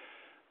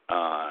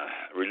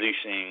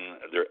releasing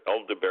their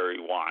elderberry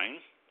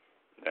wine.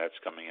 That's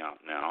coming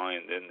out now.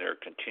 And then they're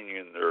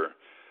continuing their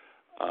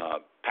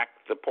Pack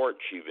the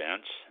Porch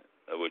events,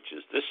 which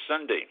is this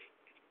Sunday,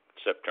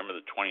 September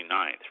the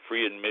 29th.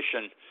 Free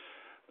admission.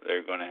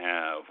 They're going to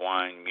have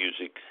wine,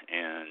 music,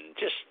 and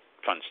just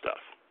fun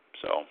stuff.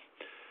 So,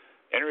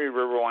 Enoree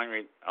River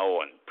Winery. Oh,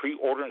 and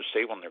pre-order and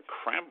save on their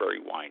cranberry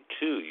wine,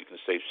 too. You can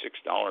save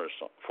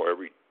 $6 for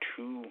every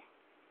 2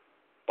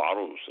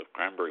 bottles of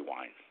cranberry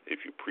wine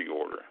if you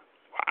pre-order.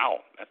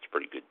 Wow, that's a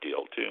pretty good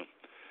deal, too.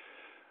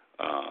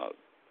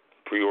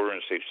 Pre-order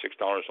and save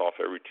 $6 off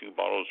every 2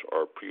 bottles,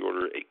 or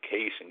pre-order a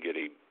case and get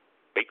a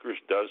baker's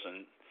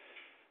dozen.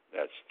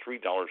 That's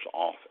 $3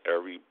 off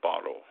every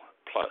bottle,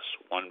 plus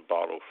 1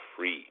 bottle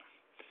free,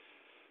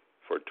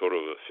 for a total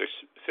of a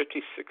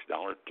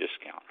 $56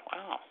 discount.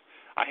 Wow.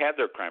 I had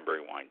their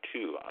cranberry wine,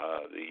 too.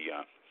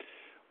 The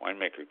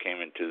winemaker came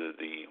into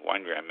the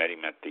winery. I met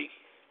him at the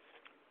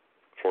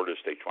Florida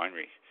State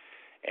Winery,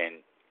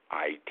 and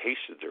I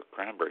tasted their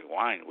cranberry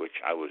wine,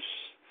 which I was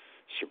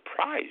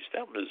surprised.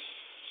 That was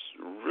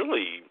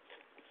really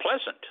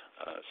pleasant.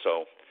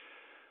 So,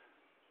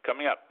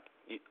 coming up,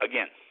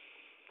 again,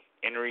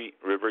 Enoree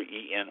River,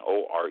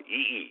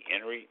 ENOREE,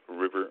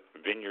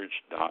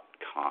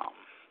 EnoreeRiverVineyards.com,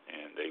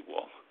 and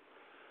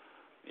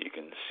you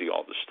can see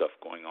all the stuff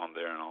going on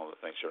there and all the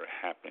things that are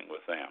happening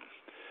with them.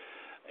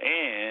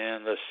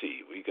 And let's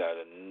see, we got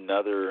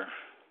another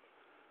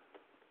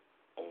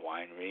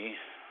winery.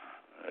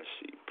 Let's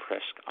see,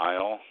 Presque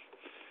Isle.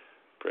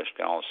 Presque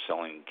Isle is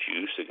selling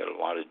juice. They got a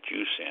lot of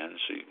juice in,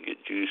 so you can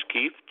get juice.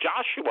 Keith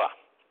Joshua.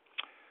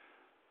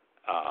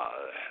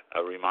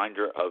 A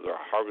reminder of their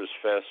Harvest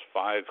Fest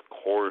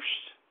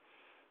 5-course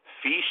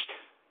feast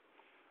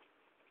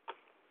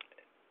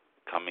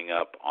coming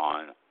up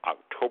on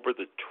October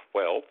the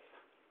 12th,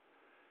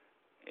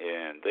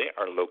 and they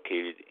are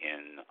located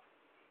in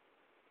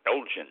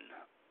Elgin,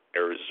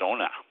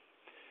 Arizona.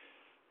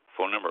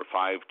 Phone number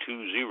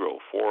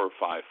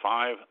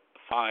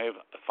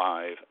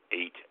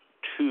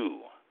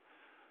 520-455-5582,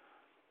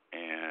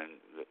 and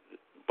a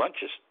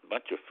bunch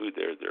of food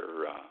there.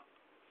 Their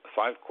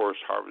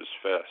 5-course Harvest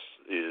Fest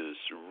is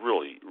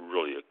really,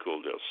 really a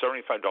cool deal.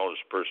 $75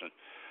 a person.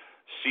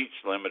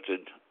 Seats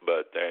limited,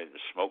 but they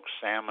smoked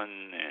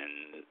salmon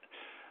and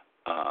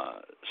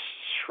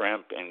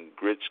shrimp and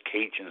grits,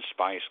 Cajun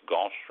spice,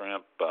 Gulf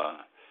shrimp,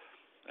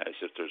 as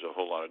if there's a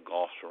whole lot of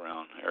Gulfs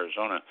around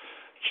Arizona.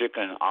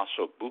 Chicken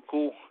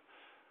ossobuco,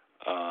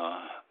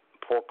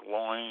 pork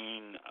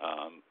loin,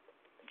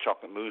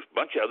 chocolate mousse,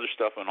 bunch of other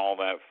stuff and all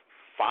that.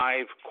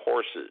 5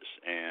 courses,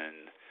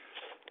 and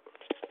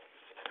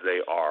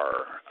they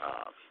are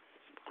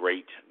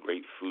great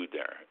food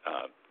there.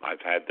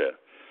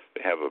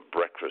 They have a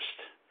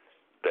breakfast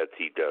that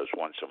he does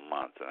once a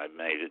month, and I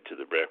made it to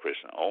the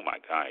breakfast, and oh my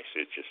gosh,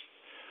 it's just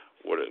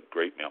what a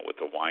great meal with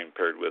the wine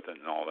paired with it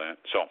and all that.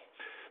 So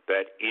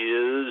that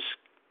is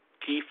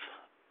Keith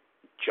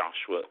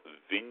Joshua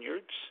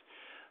Vineyards,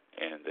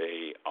 and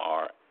they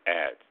are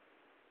at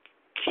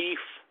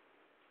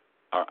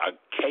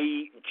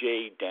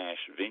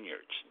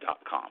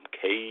KJ-Vineyards.com,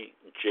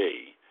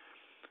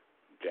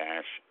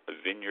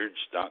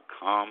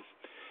 KJ-Vineyards.com,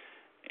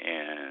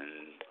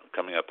 and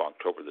coming up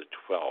October the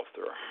 12th,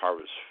 their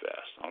Harvest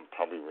Fest. I'll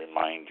probably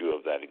remind you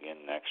of that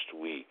again next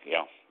week.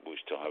 Yeah, we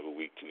still have a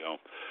week to go,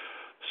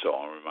 so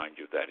I'll remind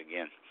you of that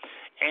again.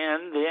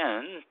 And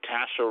then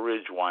Tassel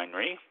Ridge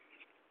Winery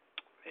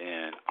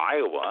in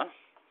Iowa,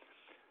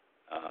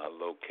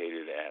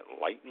 located at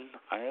Lighton,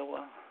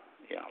 Iowa.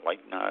 Yeah,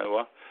 Lighton,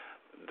 Iowa.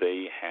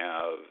 They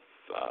have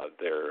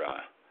their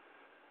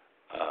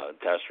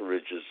Tassel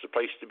Ridge is the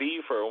place to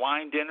be for a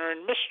wine dinner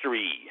and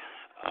mystery,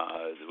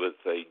 with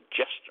a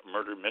Just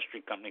Murder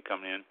Mystery Company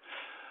coming in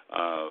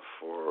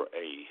for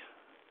a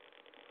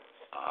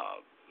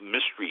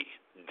mystery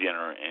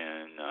dinner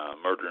and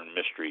murder and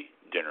mystery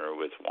dinner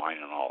with wine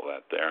and all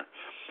that there.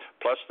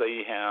 Plus,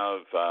 they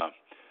have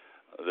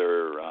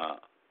their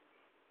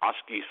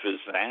Oski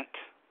Fizant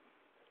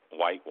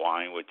white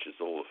wine, which is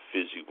a little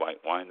fizzy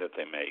white wine that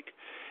they make.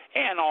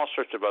 and all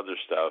sorts of other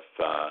stuff,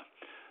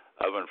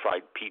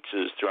 oven-fried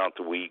pizzas throughout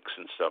the weeks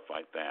and stuff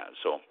like that.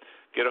 So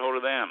get a hold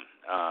of them,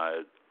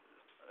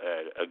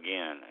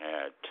 again,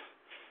 at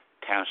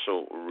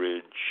Tassel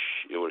Ridge.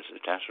 It was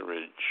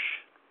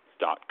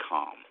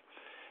TasselRidge.com,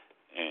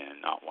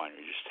 and not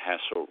winery, just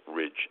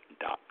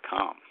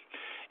TasselRidge.com.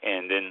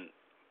 And then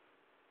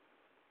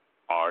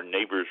our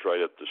neighbors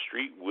right up the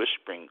street,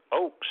 Whispering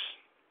Oaks,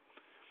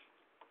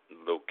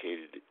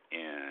 located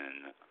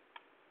in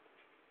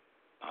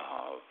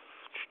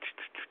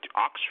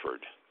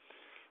Oxford.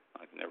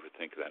 I can never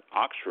think of that.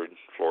 Oxford,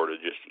 Florida,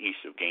 just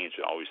east of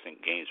Gainesville. I always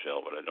think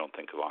Gainesville, but I don't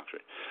think of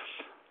Oxford.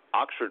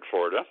 Oxford,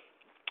 Florida.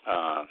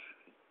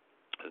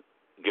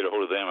 Get a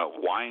hold of them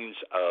at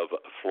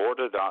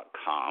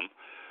winesofflorida.com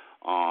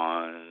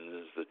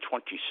on the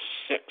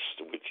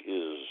 26th, which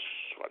is,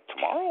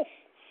 tomorrow?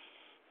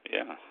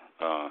 Yeah.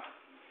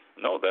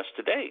 No, that's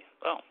today.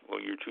 Oh,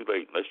 well, you're too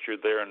late. Unless you're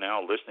there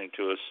now listening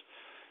to us,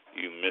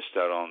 you missed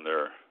out on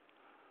their,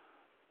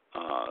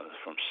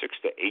 from 6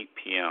 to 8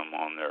 p.m.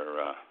 on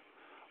their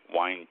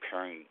wine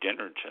pairing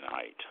dinner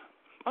tonight.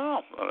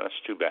 Oh, well,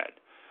 that's too bad.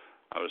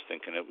 I was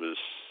thinking it was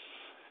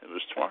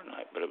tomorrow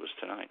night, but it was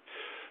tonight.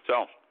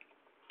 So,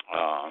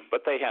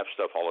 but they have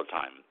stuff all the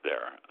time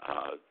there.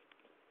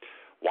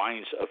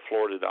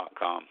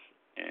 Winesofflorida.com,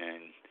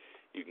 and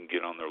you can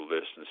get on their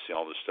list and see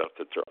all the stuff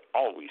that they're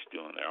always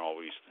doing. They're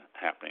always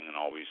happening and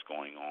always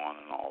going on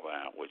and all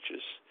that, which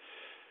is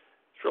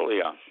it's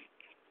really a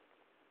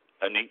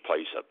neat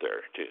place up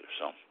there too.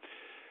 So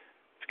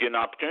if you get an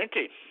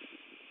opportunity,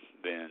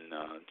 then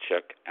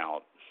check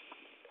out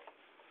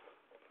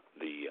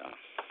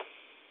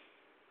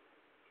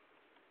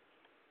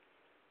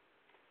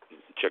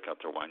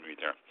their winery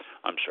there.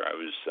 I'm sorry, I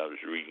was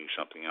reading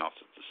something else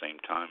at the same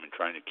time and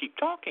trying to keep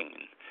talking,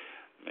 and it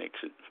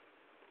makes it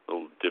a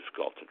little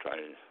difficult to try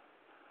to.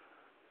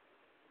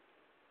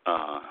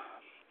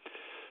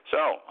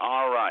 So,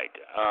 all right.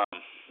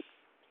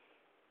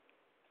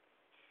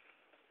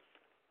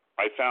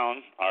 I found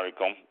an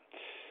article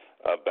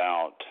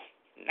about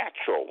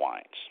natural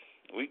wines.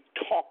 We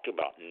talked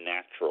about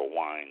natural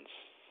wines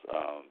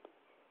a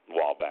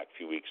while back, a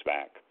few weeks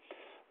back.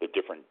 The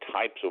different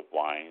types of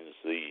wines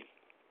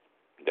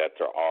that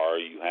there are.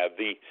 You have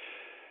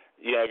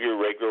your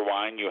regular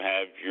wine, you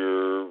have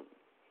your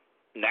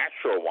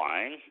natural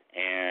wine,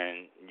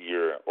 and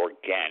your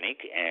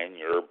organic, and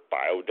your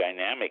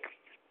biodynamic.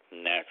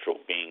 Natural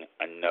being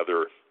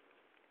another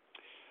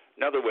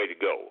way to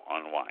go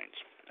on wines.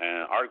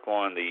 An article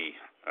on the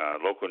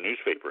local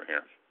newspaper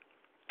here,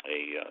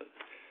 a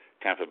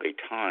Tampa Bay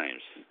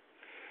Times,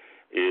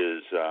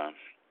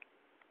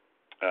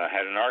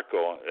 had an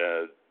article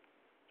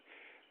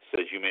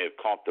says you may have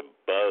caught the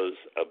buzz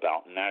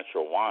about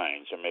natural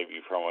wines, or maybe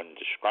you've heard one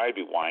describe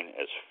a wine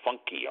as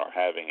funky or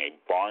having a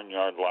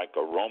barnyard-like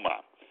aroma.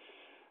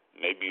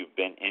 Maybe you've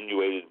been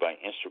inundated by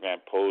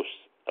Instagram posts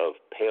of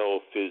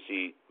pale,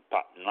 fizzy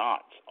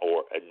patates,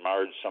 or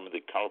admired some of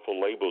the colorful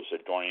labels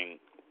adorning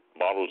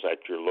bottles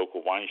at your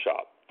local wine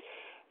shop.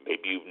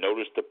 Maybe you've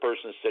noticed the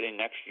person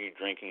sitting next to you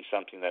drinking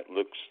something that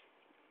looks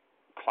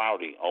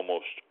cloudy,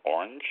 almost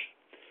orange.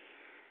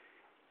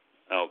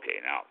 Okay,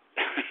 now.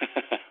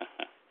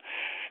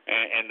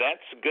 and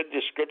that's good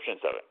descriptions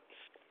of it.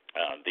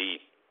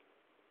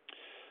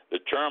 The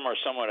term are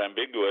somewhat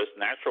ambiguous.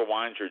 Natural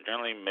wines are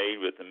generally made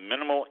with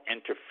minimal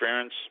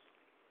interference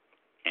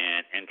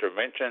and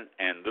intervention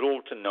and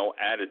little to no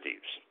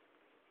additives.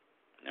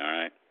 All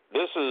right.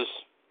 This is,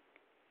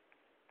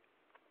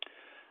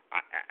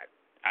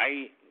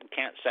 I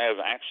can't say I've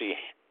actually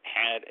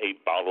had a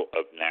bottle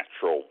of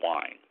natural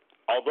wine,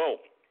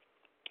 although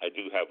I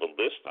do have a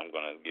list I'm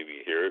going to give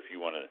you here if you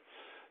want to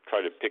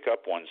try to pick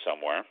up one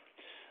somewhere.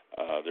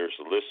 There's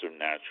a list of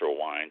natural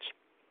wines.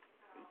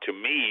 To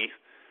me,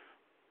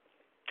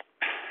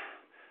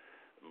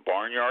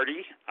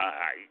 barnyardy,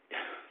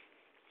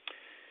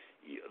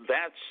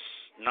 that's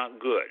not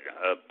good.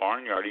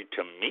 Barnyardy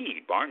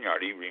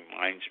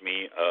reminds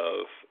me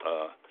of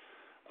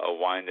a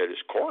wine that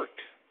is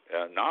corked,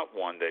 not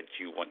one that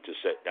you want to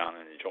sit down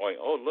and enjoy.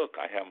 Oh, look,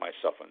 I have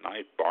myself a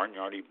nice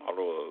barnyardy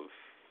bottle of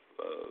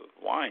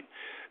wine.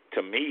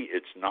 To me,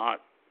 it's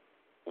not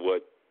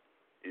what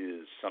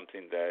is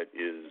something that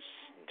is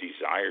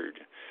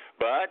desired.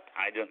 But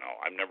I don't know.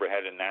 I've never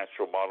had a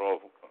natural bottle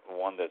of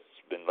one that's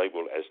been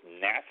labeled as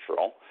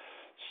natural,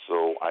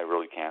 so I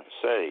really can't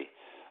say.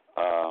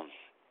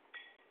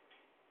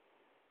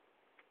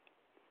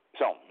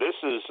 So this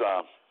is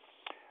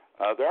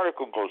the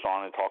article goes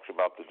on and talks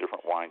about the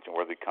different wines and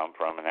where they come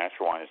from. And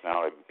natural wine is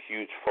now a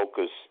huge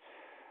focus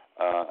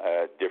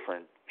at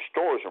different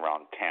stores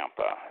around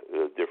Tampa,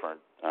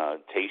 different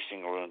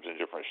tasting rooms and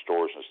different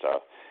stores and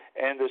stuff.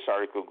 And this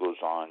article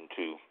goes on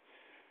to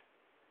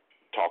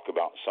talk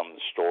about some of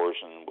the stores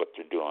and what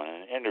they're doing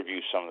and interview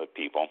some of the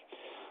people.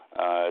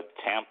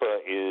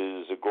 Tampa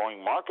is a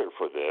growing market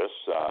for this.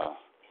 A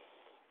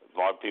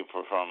lot of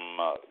people from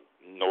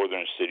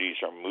northern cities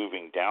are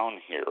moving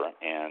down here,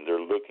 and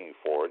they're looking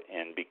for it.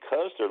 And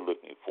because they're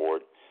looking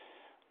for it,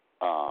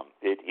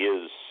 it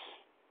is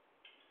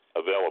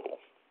available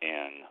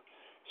in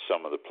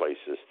some of the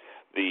places.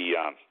 The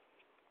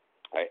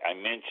I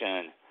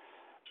mentioned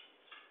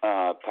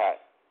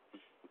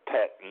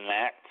Pet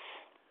Nats,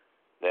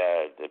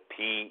 the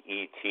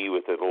P-E-T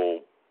with a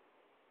little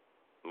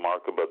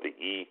mark above the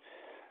E,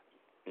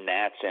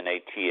 Nats,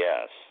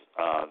 N-A-T-S.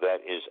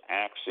 That is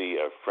actually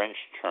a French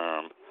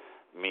term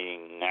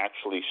meaning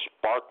naturally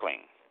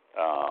sparkling,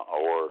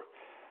 or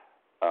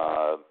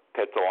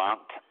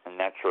pétillant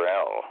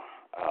naturel,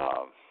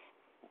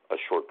 a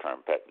short term,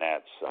 Pet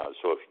Nats.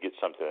 So if you get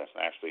something that's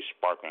naturally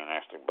sparkling,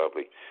 naturally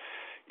bubbly,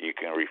 you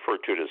can refer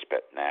to it as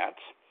Pet Nats.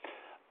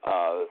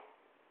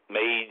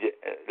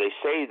 They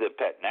say the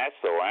Pet Nats,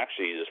 though,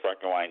 actually the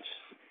sparkling wines.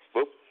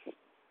 Whoop.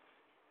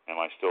 Am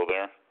I still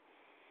there?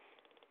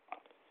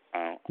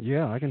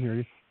 Yeah, I can hear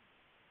you.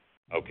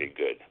 Okay,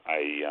 good.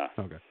 I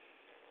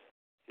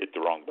hit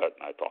the wrong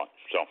button, I thought.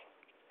 So,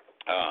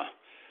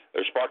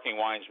 they're sparkling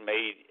wines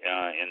made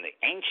in the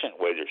ancient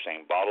way, they're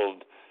saying,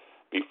 bottled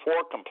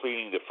before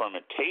completing the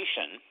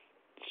fermentation,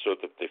 so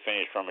that they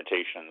finish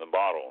fermentation in the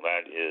bottle.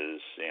 That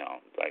is,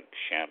 like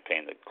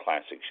champagne, the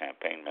classic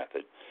champagne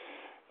method.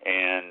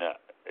 And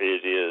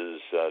it is,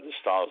 the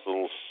style is a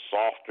little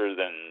softer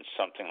than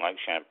something like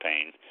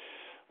champagne,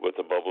 with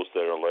the bubbles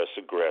that are less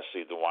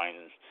aggressive. The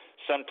wine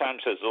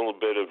sometimes has a little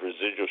bit of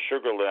residual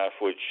sugar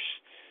left, which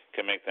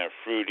can make them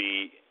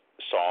fruity,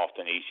 soft,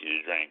 and easy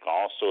to drink.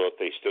 Also, if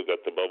they still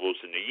got the bubbles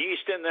and the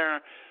yeast in there,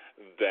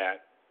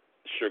 that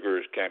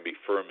sugars can be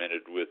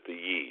fermented with the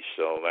yeast.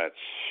 So that's,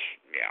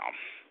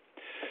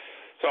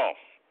 So,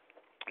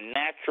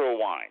 natural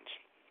wines.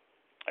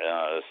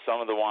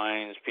 Some of the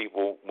wines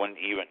people wouldn't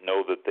even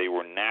know that they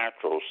were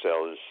natural,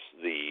 says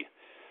the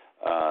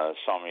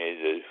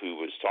sommelier who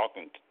was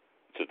talking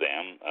to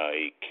them,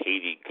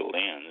 Katie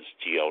Glenz,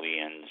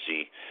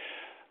 G-L-E-N-Z.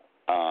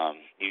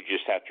 You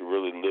just have to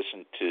really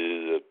listen to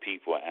the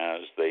people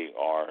as they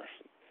are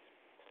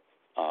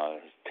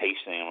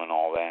tasting them and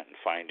all that, and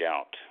find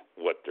out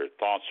what their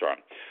thoughts are.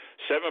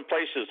 7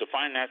 places to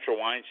find natural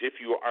wines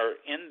if you are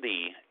in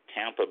the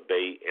Tampa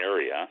Bay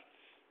area,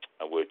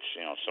 which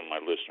some of my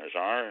listeners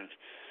are. And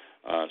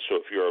so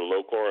if you're a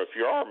local, or if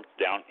you are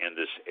down in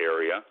this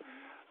area,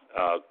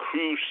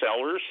 Crew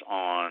Cellars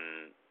on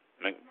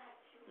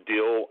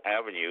McDill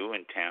Avenue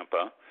in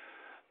Tampa,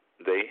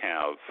 they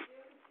have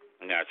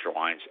natural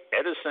wines.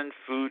 Edison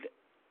Food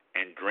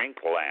and Drink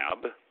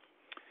Lab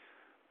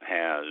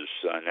has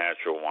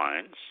natural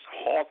wines.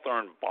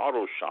 Hawthorne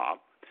Bottle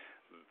Shop,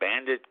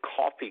 Bandit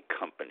Coffee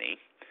Company,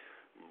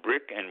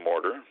 Brick and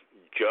Mortar,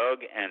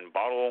 Jug and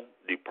Bottle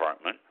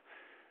Department,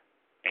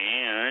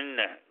 and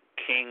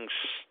King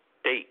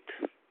State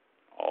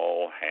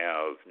all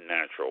have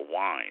natural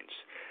wines.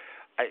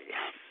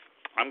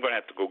 I'm going to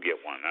have to go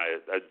get one.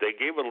 They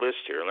gave a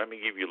list here. Let me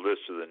give you a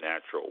list of the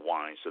natural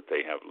wines that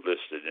they have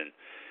listed,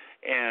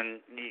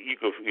 and you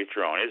go get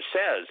your own. It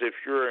says if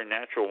you're a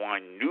natural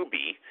wine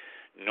newbie,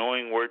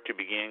 knowing where to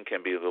begin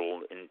can be a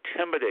little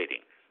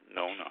intimidating.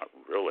 No, not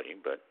really,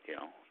 but,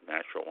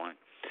 natural wine.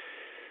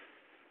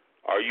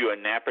 Are you a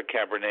Napa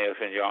Cabernet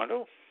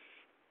Sauvignon?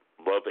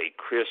 Love a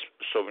crisp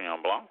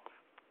Sauvignon Blanc?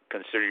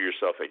 Consider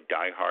yourself a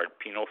die-hard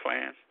Pinot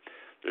fan?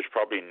 There's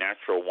probably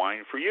natural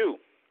wine for you.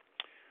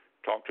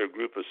 Talk to a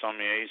group of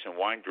sommeliers and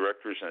wine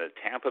directors in the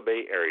Tampa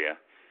Bay area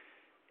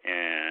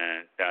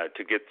and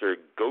to get their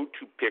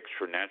go-to picks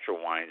for natural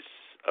wines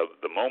of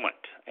the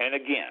moment. And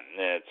again,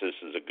 this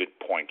is a good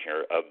point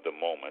here, of the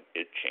moment.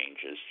 It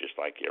changes just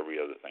like every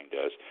other thing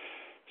does.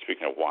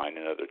 Speaking of wine,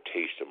 another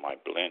taste of my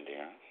blend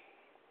here.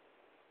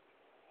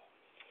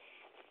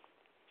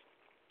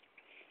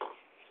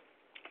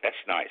 That's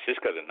nice. It's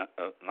got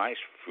a nice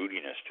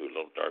fruitiness to it, a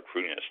little dark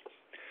fruitiness.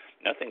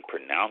 Nothing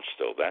pronounced,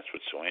 though. That's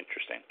what's so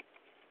interesting.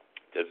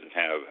 It doesn't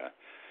have,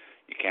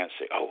 you can't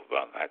say, oh,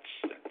 well, that's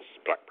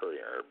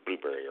blackberry or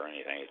blueberry or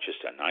anything. It's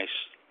just a nice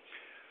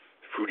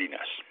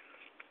fruitiness.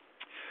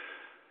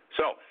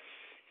 So,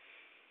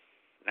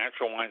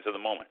 natural wines of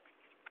the moment.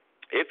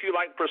 If you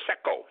like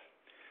Prosecco,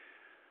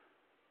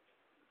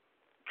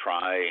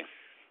 try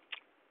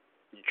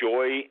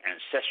Joy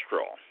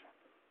Ancestral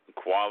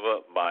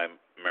Guava by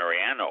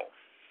Mariano.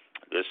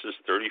 This is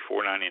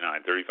 $34.99,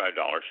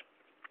 $35.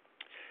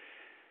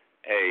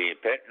 A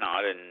Pet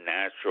Nat and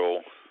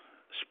natural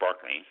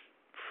sparkling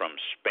from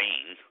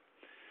Spain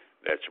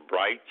that's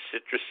bright,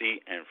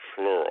 citrusy, and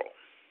floral.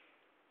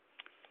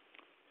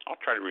 I'll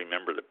try to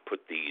remember to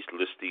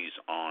list these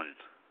on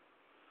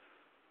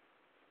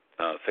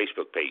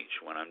Facebook page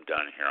when I'm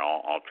done here.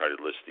 I'll try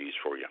to list these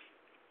for you.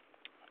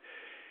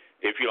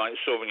 If you like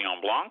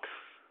Sauvignon Blanc,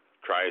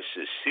 try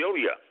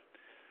Cecilia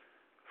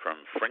from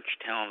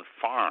Frenchtown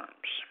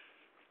Farms.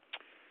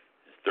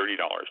 It's $30,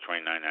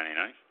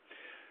 $29.99.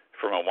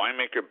 From a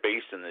winemaker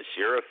based in the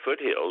Sierra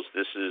foothills,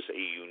 this is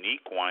a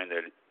unique wine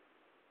that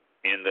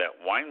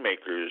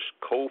winemakers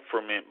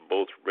co-ferment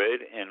both red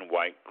and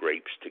white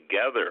grapes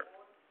together.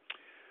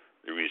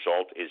 The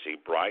result is a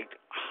bright,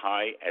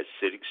 high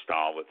acidic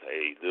style with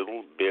a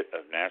little bit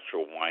of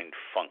natural wine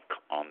funk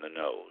on the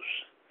nose.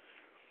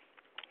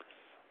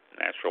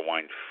 Natural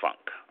wine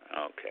funk.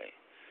 Okay.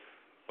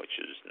 which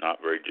is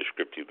not very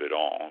descriptive at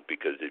all,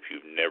 because if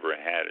you've never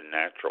had a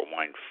natural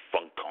wine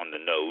funk on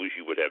the nose,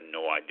 you would have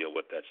no idea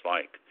what that's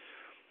like.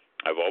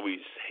 I've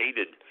always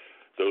hated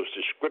those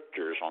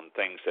descriptors on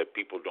things that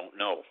people don't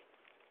know.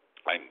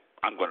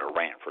 I'm going to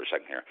rant for a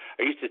second here.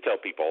 I used to tell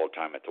people all the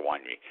time at the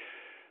winery,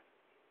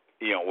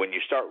 when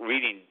you start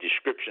reading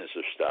descriptions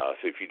of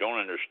stuff, if you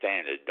don't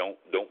understand it, don't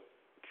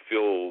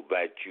feel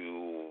that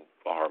you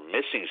are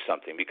missing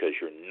something, because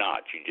you're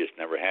not. You just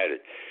never had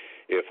it.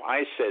 If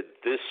I said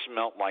this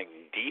smelled like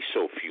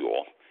diesel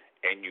fuel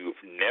and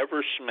you've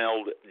never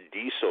smelled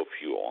diesel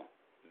fuel,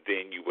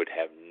 then you would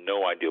have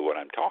no idea what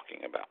I'm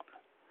talking about,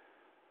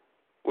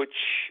 which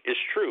is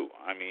true.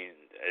 I mean,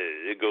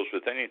 it goes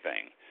with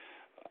anything.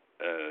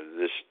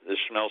 This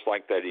smells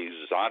like that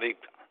exotic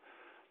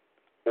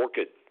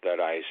orchid that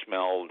I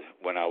smelled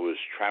when I was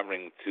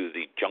traveling through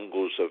the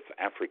jungles of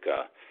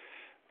Africa,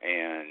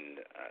 and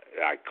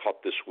I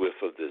caught this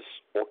whiff of this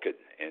orchid,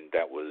 and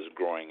that was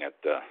growing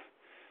at the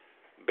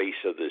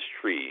base of this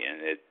tree, and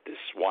this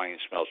wine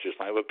smells just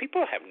like. But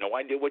people have no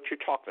idea what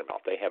you're talking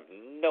about. They have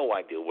no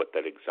idea what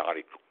that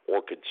exotic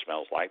orchid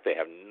smells like. They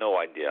have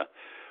no idea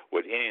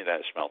what any of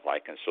that smells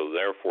like, and so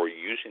therefore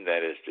using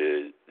that as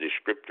the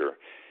descriptor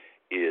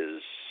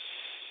is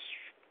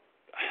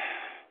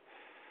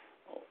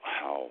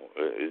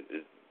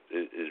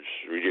it's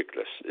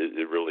ridiculous.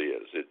 It really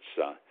is.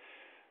 It's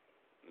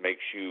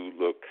makes you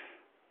look.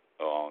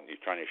 You're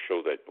trying to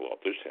show that, well,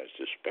 this has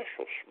this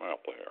special smell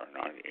there, and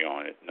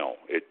no,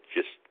 it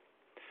just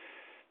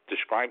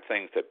describe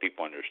things that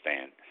people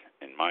understand,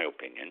 in my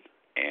opinion,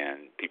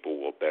 and people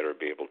will better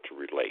be able to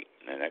relate.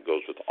 And that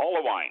goes with all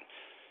the wine.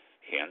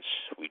 Hence,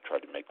 we try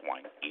to make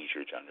wine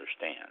easier to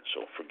understand.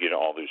 So forget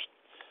all these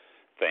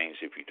things.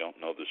 If you don't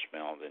know the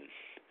smell, then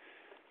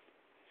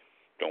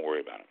don't worry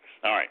about it.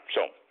 All right,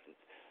 so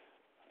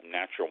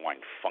natural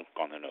wine funk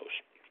on the nose.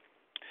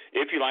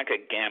 If you like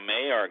a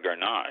Gamay or a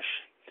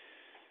Grenache,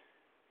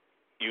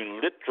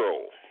 Un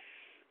Litro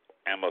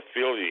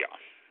Amophilia.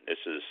 This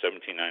is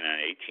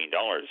 $17.99,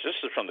 $18. This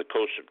is from the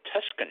coast of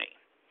Tuscany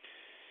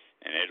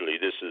in Italy.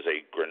 This is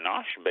a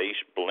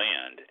Grenache-based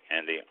blend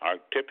and the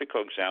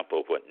archetypical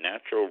example of what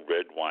natural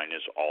red wine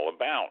is all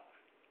about.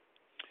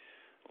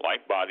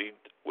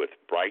 Light-bodied with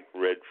bright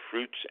red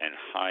fruits and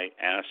high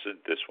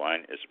acid, this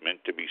wine is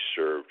meant to be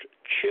served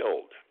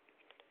chilled.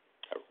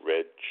 A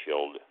red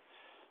chilled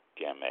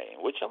Gamay,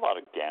 which a lot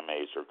of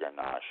Gamays or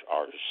Grenache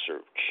are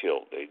served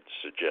chilled. They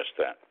suggest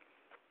that.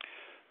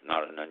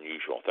 Not an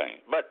unusual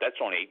thing. But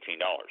that's only $18,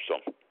 so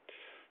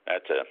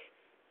that's a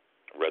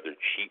rather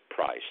cheap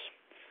price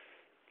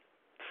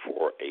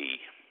for a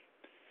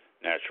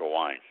natural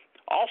wine.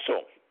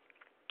 Also,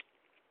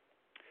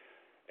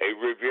 a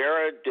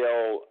Riviera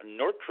del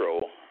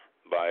Norte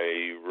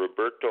by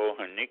Roberto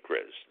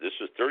Henriquez. This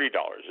is $30.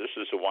 This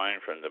is a wine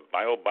from the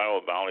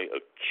Biobío Valley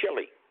of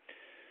Chile.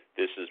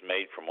 This is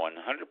made from 100%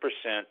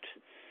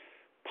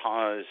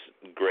 Paz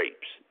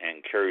grapes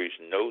and carries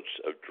notes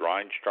of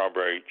dried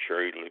strawberry,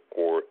 cherry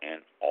liqueur,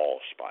 and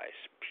allspice.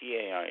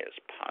 PAIS,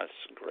 Paz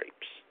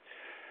grapes.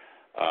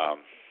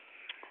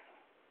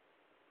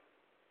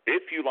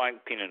 If you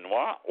like Pinot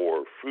Noir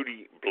or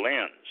fruity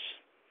blends,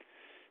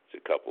 it's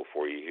a couple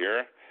for you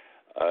here.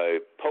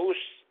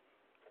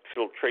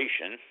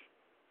 Post-filtration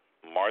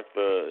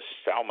Martha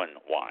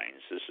Salmon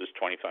wines. This is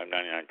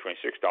 $25.99,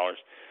 $26.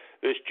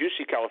 This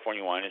juicy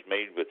California wine is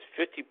made with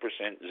 50%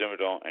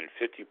 Zinfandel and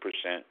 50%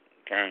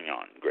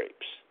 Carignan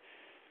grapes.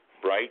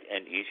 Bright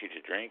and easy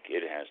to drink,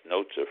 it has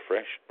notes of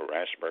fresh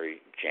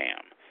raspberry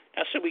jam.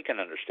 Now, so we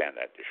can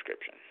understand that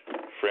description.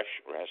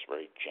 Fresh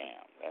raspberry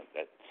jam.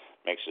 That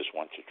makes us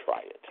want to try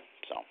it.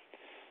 So,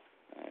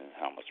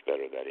 how much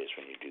better that is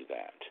when you do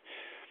that.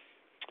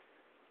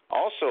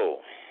 Also,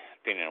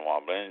 Pinot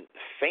Noir blend,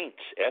 Feints,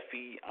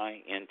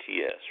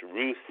 F-E-I-N-T-S,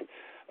 Ruth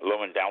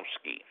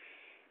Lewandowski.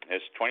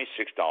 It's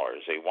 $26.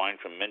 A wine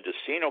from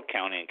Mendocino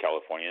County in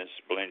California. This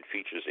blend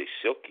features a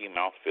silky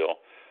mouthfeel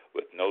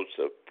with notes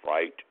of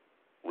bright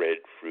red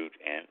fruit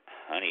and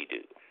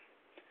honeydew.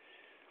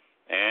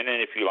 And then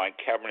if you like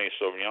Cabernet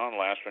Sauvignon,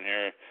 last one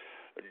here,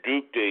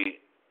 Duc de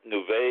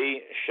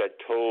Neuville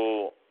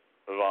Chateau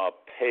La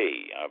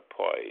Paix.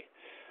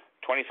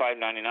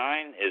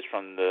 $25.99 is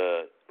from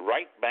the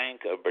right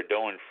bank of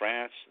Bordeaux in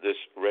France. This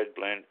red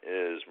blend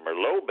is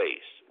Merlot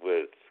based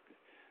with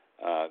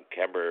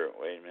Cabernet,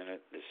 wait a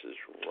minute, this is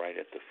right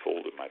at the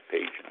fold of my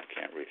page and I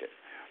can't read it.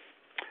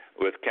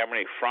 With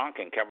Cabernet Franc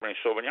and Cabernet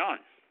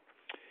Sauvignon.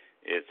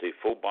 It's a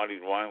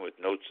full-bodied wine with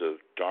notes of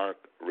dark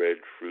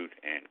red fruit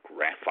and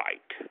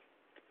graphite.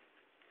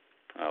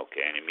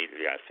 Okay, and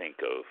immediately I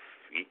think of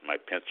eating my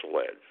pencil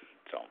lead.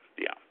 So,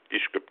 yeah,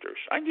 descriptors.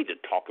 I need to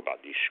talk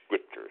about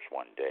descriptors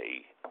one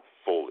day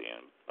fully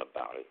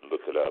about it,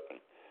 look it up and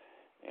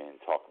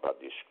talk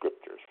about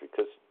descriptors,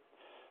 because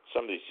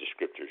some of these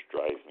descriptors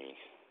drive me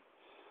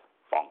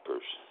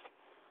bonkers,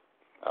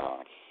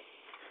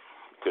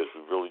 because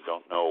we really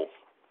don't know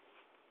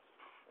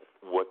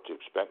what to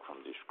expect from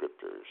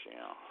descriptors.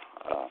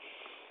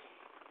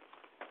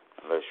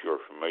 Unless you're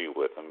familiar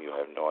with them, you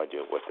have no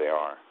idea what they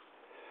are.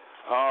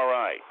 All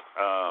right.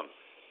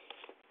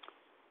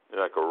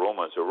 Like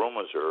aromas.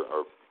 Aromas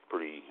are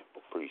pretty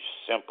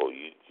simple.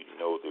 You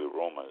know the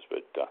aromas,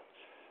 but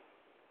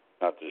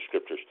not the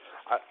descriptors.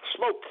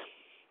 Smoke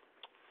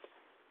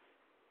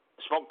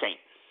taint.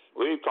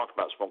 We've talked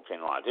about smoke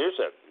taint a lot.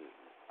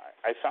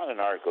 I found an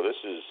article.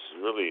 This is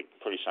really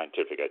pretty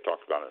scientific. I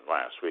talked about it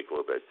last week a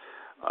little bit.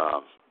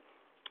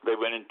 They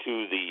went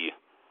into the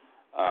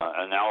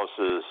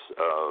analysis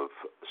of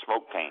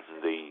smoke taint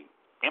and the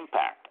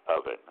impact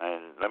of it.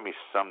 And let me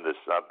sum this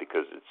up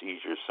because it's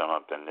easier to sum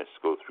up than let's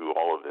go through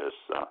all of this.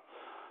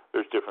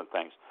 There's different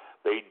things.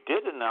 They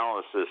did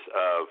analysis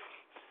of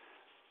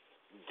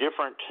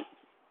different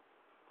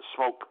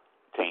smoke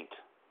taint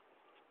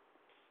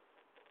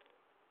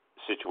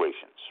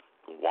situations.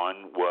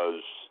 One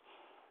was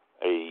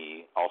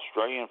a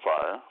Australian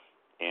fire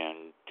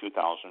in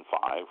 2005.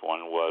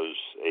 One was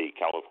a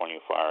California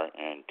fire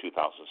in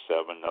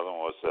 2007. Another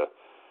one was a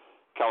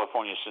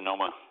California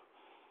Sonoma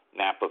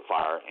Napa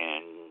fire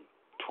in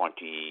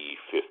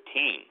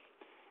 2015.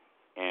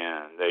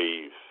 And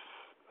they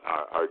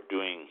are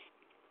doing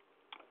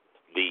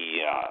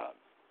the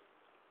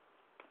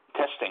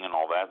testing and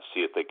all that to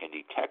see if they can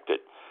detect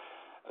it.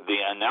 The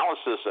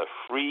analysis of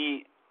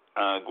free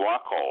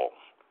guaiacol,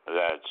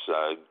 that's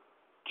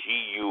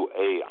guaiacol,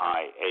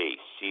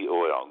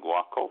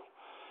 guaiacol,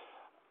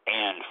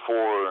 and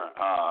for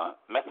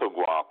methyl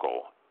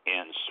guaiacol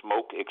in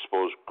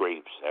smoke-exposed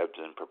grapes have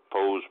been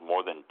proposed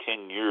more than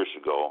 10 years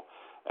ago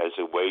as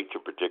a way to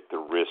predict the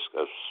risk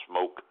of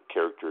smoke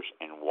characters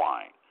in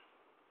wine.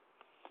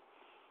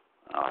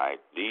 All right,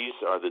 these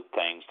are the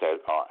things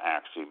that are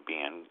actually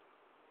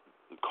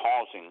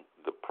causing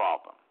the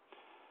problem.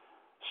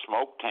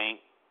 Smoke taint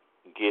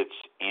gets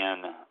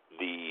in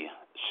the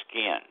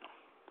skin.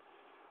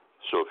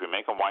 So if you're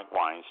making white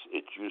wines,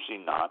 it's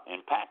usually not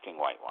impacting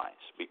white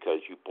wines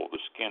because you pull the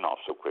skin off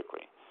so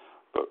quickly.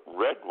 But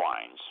red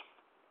wines,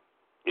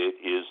 it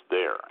is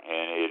there,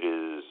 and it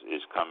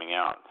is coming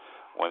out.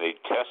 When they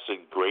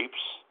tested grapes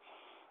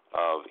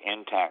of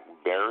intact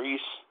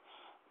berries,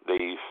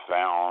 they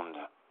found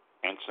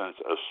incidents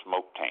of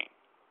smoke taint.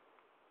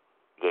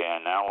 They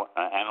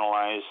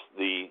analyzed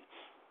the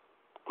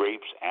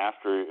grapes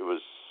after it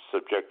was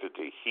subjected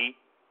to heat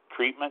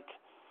treatment,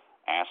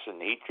 acid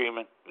and heat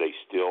treatment. They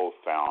still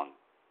found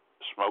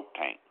smoke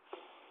taint.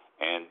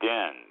 And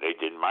then they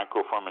did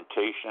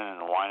microfermentation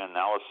and wine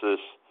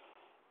analysis.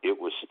 It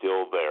was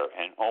still there,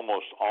 and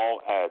almost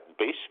all at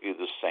basically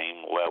the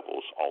same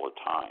levels all the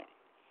time.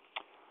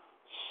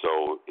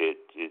 So it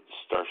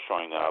starts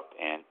showing up,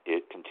 and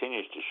it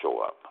continues to show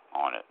up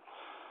on it.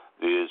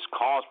 It is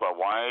caused by a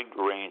wide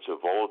range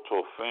of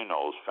volatile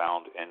phenols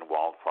found in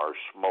wildfire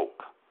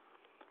smoke.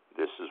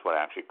 This is what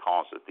actually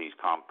causes it. These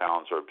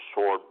compounds are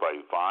absorbed by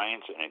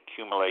vines and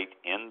accumulate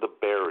in the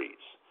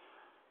berries.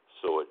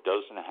 So it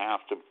doesn't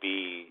have to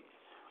be,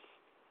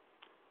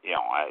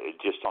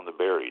 just on the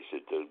berries.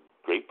 The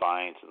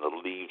grapevines and the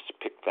leaves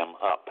pick them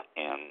up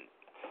and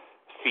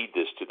feed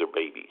this to their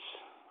babies.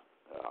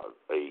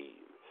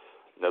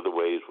 Another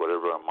way is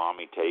whatever a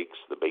mommy takes,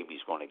 the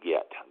baby's going to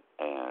get.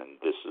 And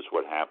this is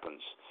what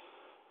happens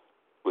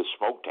with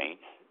smoke taint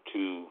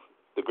to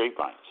the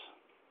grapevines.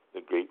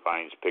 The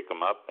grapevines pick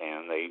them up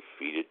and they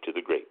feed it to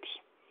the grapes.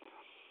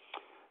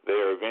 They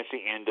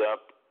eventually end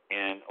up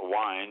in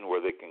wine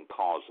where they can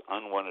cause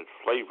unwanted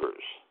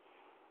flavors,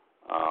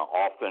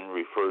 often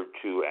referred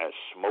to as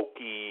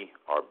smoky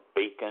or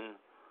bacon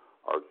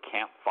or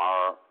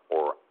campfire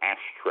or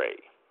ashtray.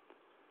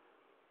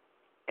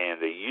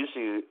 And they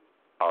usually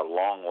are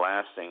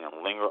long-lasting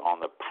and linger on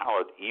the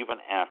palate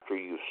even after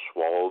you've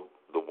swallowed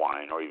the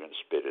wine or even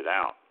spit it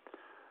out.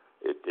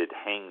 It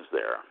hangs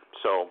there.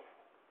 So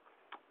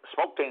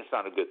smoke taint is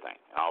not a good thing,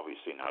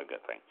 obviously not a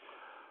good thing.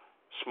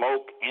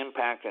 Smoke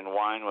impact in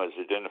wine was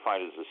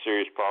identified as a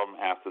serious problem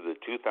after the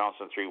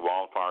 2003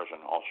 wildfires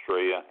in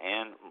Australia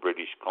and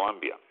British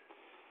Columbia.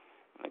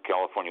 And the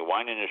California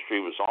wine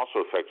industry was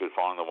also affected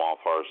following the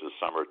wildfires this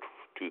summer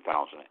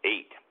 2008.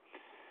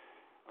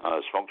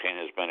 Smoke taint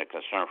has been a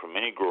concern for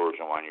many growers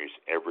and wineries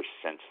ever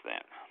since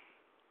then.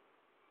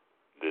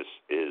 This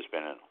has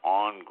been an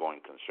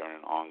ongoing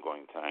concern, an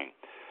ongoing thing.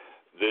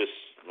 This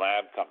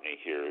lab company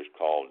here is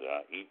called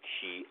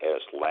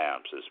ETS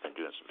Labs. It's been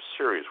doing some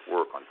serious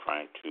work on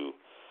trying to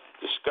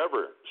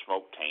discover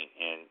smoke taint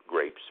in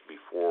grapes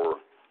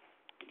before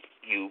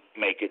you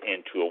make it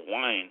into a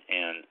wine,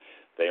 and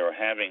they are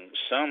having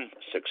some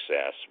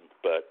success,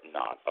 but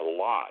not a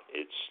lot.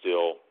 It's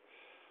still,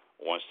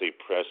 once they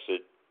press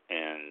it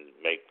and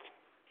make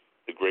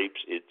the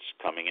grapes, it's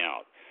coming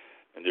out.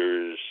 And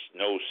there's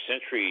no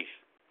sensory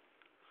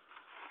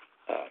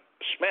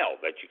smell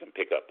that you can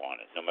pick up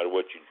on it. No matter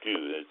what you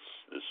do,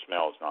 the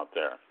smell is not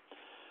there.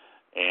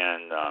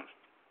 And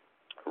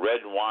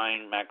red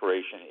wine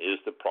maceration is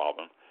the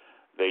problem.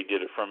 They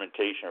did a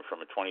fermentation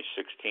from a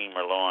 2016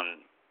 Merlot in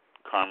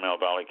Carmel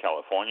Valley,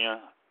 California,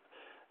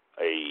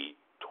 a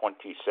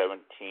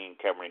 2017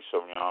 Cabernet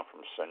Sauvignon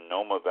from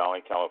Sonoma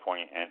Valley,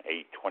 California, and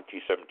a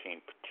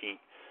 2017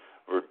 Petit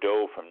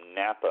Verdot from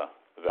Napa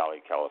Valley,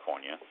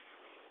 California.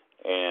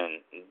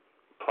 and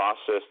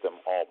processed them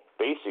all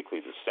basically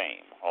the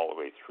same all the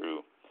way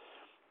through,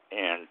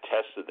 and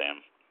tested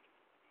them,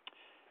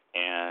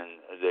 and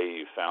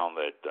they found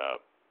that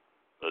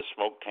the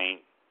smoke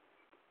taint,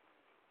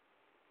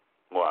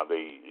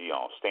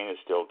 stainless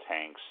steel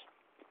tanks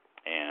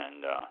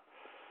and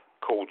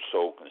cold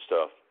soak and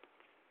stuff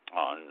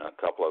on a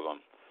couple of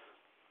them,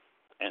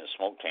 and the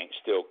smoke taint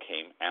still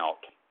came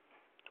out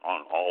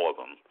on all of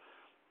them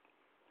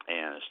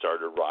and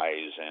started to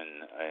rise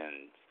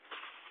and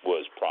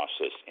was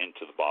processed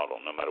into the bottle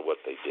no matter what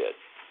they did.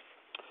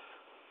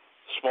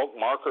 Smoke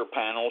marker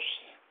panels,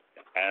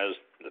 as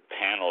the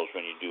panels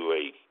when you do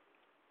a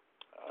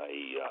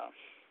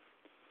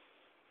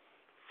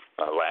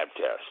lab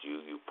test,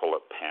 you pull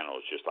up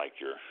panels just like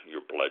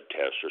your blood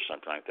test or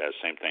something like that.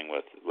 Same thing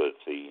with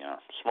the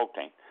smoke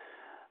taint.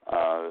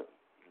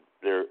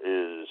 There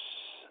is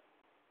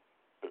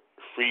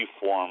free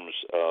forms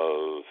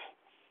of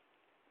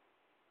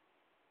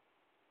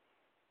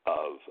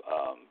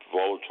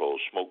volatiles,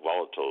 smoke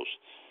volatiles,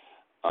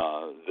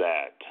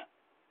 that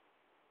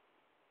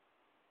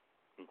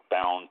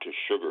bound to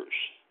sugars,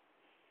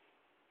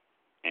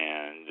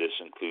 and this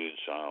includes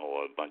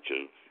a bunch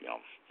of,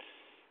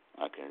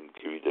 I can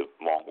give you the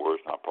long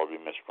words, and I'll probably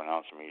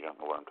mispronounce them. You don't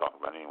know what I'm talking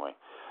about anyway.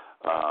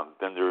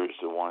 Then there's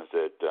the ones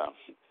that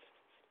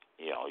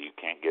you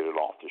can't get it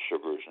off the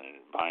sugars, and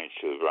it binds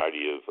to a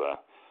variety of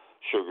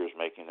sugars,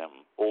 making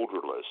them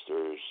odorless.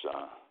 There's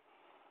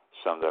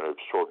some that are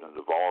absorbed into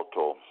the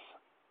volatile,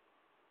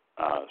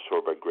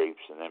 absorbed by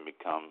grapes, and then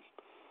become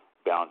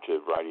bound to a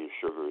variety of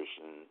sugars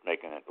and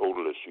making it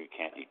odorless, so you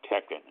can't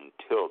detect it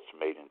until it's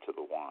made into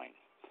the wine.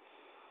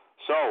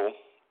 So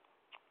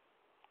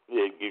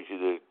it gives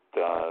you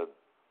the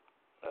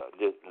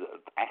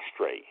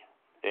ashtray,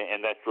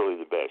 and that's really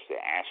the best,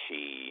 the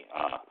ashy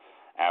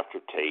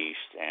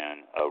aftertaste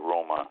and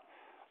aroma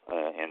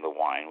in the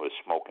wine with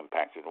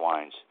smoke-impacted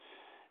wines.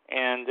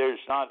 And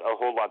there's not a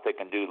whole lot they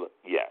can do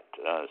yet.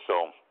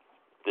 So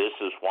this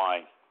is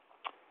why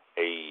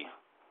a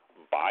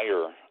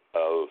buyer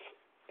of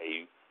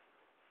a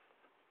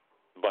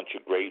bunch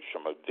of grapes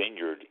from a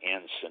vineyard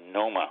in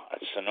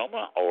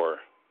Sonoma or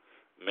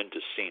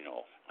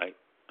Mendocino. I'm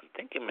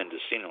thinking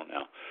Mendocino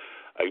now.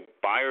 A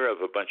buyer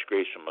of a bunch of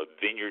grapes from a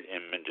vineyard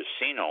in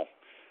Mendocino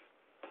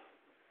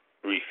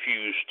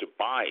refused to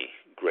buy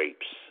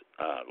grapes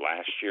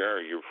last year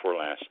or year before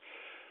last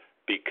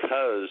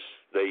because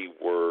they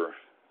were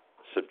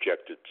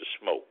subjected to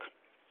smoke.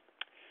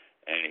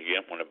 And he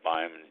didn't want to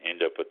buy them and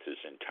end up with his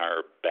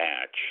entire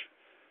batch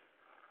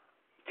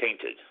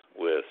tainted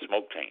with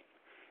smoke taint.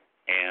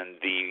 And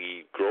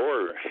the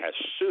grower has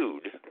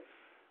sued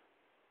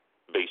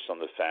based on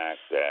the fact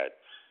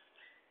that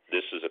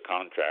this is a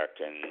contract,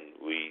 and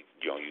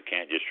you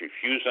can't just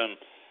refuse them.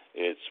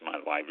 It's my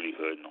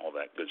livelihood and all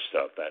that good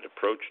stuff, that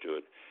approach to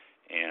it.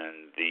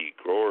 And the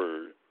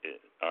grower,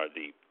 or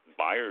the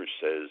buyer,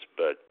 says,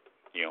 but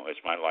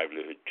it's my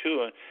livelihood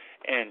too,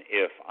 and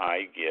if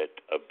I get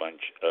a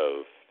bunch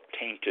of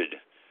tainted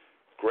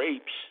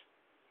grapes,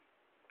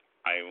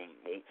 I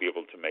won't be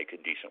able to make a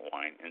decent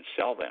wine and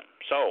sell them.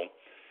 So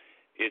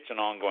it's an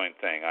ongoing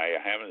thing. I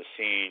haven't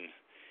seen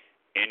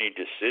any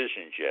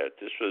decisions yet.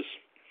 This was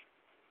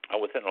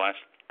within the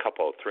last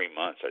 3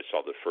 months I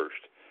saw the first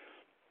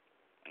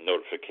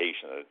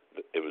notification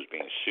that it was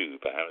being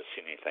sued, but I haven't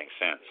seen anything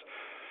since.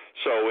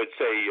 So it's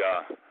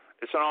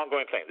an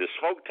ongoing thing. The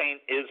smoke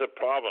taint is a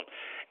problem,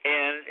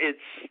 and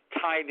it's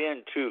tied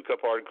into a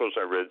couple articles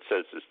I read.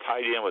 Says it's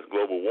tied in with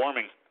global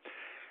warming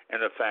and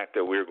the fact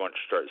that we're going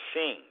to start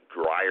seeing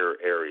drier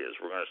areas.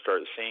 We're going to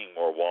start seeing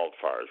more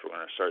wildfires. We're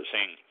going to start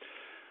seeing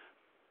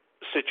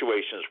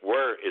situations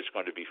where it's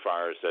going to be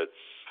fires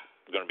that's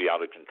going to be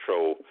out of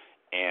control,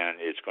 and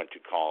it's going to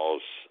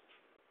cause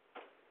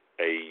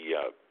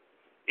a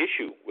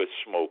issue with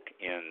smoke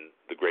in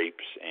the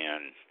grapes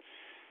and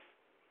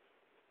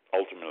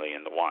ultimately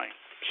in the wine.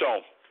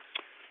 So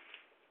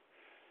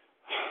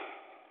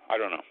I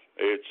don't know.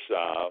 It's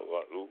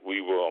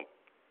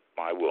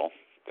I will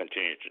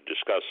continue to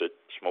discuss it,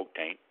 smoke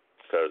taint,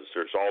 because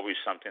there's always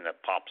something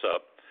that pops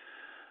up,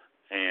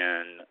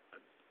 and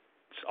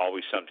it's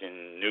always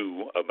something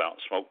new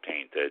about smoke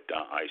taint that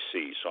I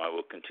see. So I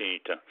will continue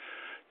to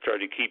try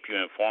to keep you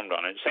informed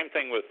on it. Same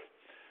thing with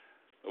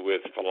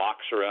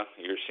phylloxera.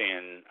 You're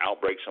seeing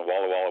outbreaks in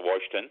Walla Walla,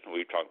 Washington.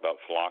 We've talked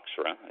about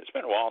phylloxera. It's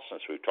been a while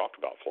since we've talked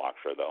about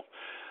phylloxera, though.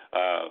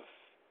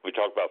 We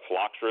talked about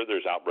phylloxera.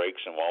 There's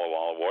outbreaks in Walla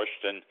Walla,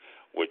 Washington,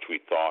 which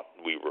we thought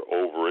we were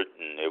over it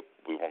and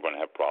we weren't going to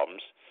have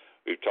problems.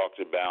 We've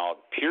talked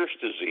about Pierce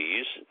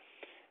disease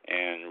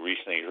and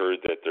recently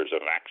heard that there's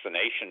a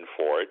vaccination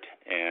for it,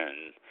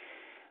 and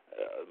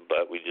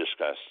but we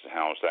discussed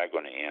how is that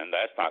going to end.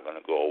 That's not going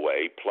to go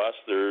away. Plus,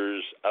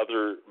 there's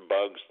other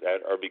bugs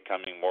that are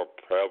becoming more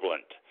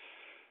prevalent,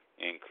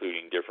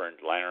 including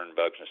different lantern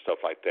bugs and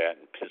stuff like that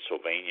in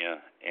Pennsylvania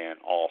and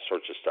all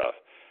sorts of stuff.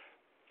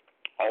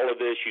 All of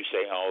this, you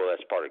say, oh,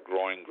 that's part of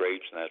growing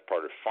grapes and that's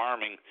part of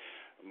farming,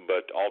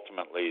 but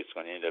ultimately it's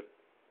going to end up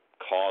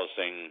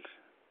causing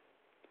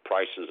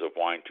prices of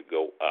wine to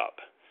go up.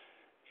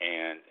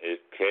 and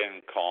it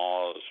can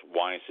cause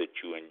wines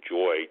that you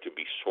enjoy to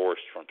be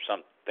sourced from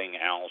something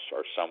else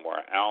or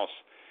somewhere else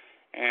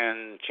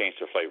and change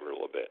the flavor a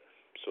little bit.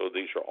 So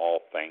these are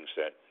all things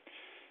that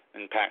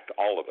impact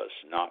all of us,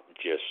 not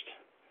just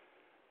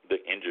the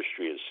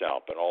industry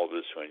itself, but all of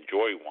us who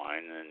enjoy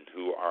wine and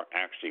who are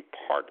actually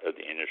part of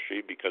the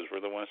industry because we're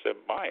the ones that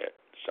buy it.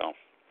 So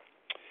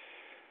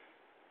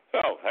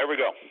there we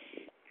go.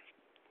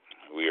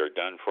 We are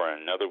done for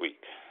another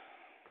week.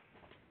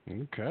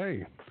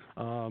 Okay.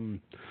 I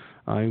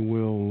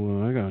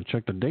gotta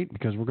check the date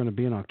because we're going to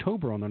be in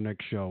October on the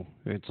next show.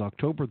 It's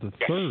October the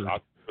 3rd.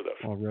 October the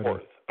already.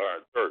 4th,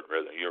 or 3rd,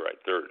 rather. You're right,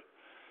 3rd.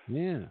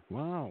 Yeah.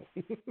 Wow.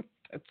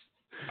 That's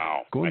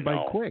going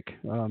by quick.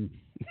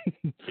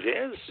 It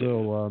is.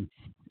 So,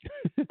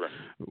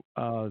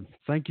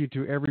 thank you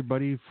to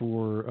everybody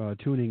for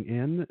tuning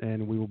in,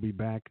 and we will be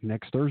back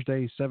next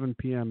Thursday, 7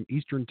 p.m.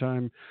 Eastern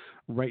Time,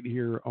 right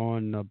here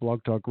on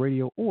Blog Talk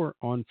Radio or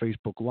on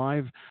Facebook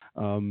Live.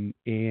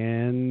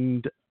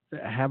 And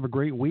have a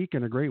great week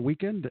and a great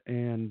weekend,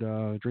 and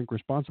drink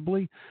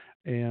responsibly.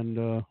 And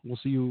we'll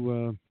see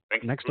you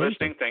next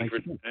Thursday. Thanks for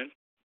listening.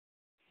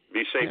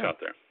 Be safe out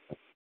there.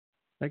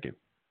 Thank you.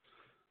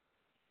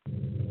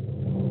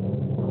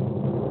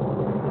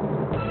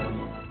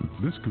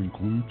 This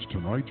concludes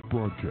tonight's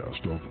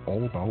broadcast of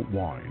All About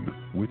Wine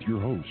with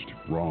your host,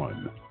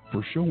 Ron.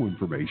 For show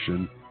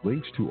information,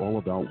 links to All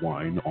About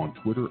Wine on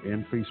Twitter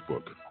and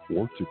Facebook,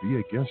 or to be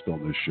a guest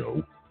on this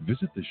show,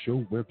 visit the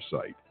show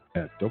website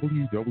at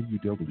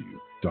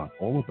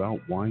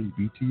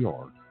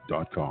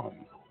www.allaboutwinebtr.com.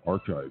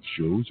 Archived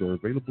shows are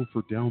available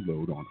for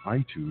download on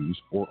iTunes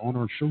or on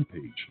our show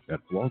page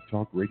at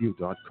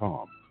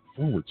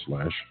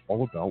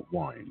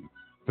blogtalkradio.com/allaboutwine.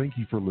 Thank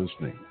you for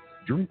listening.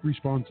 Drink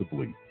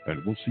responsibly,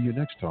 and we'll see you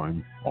next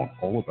time on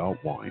All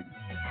About Wine.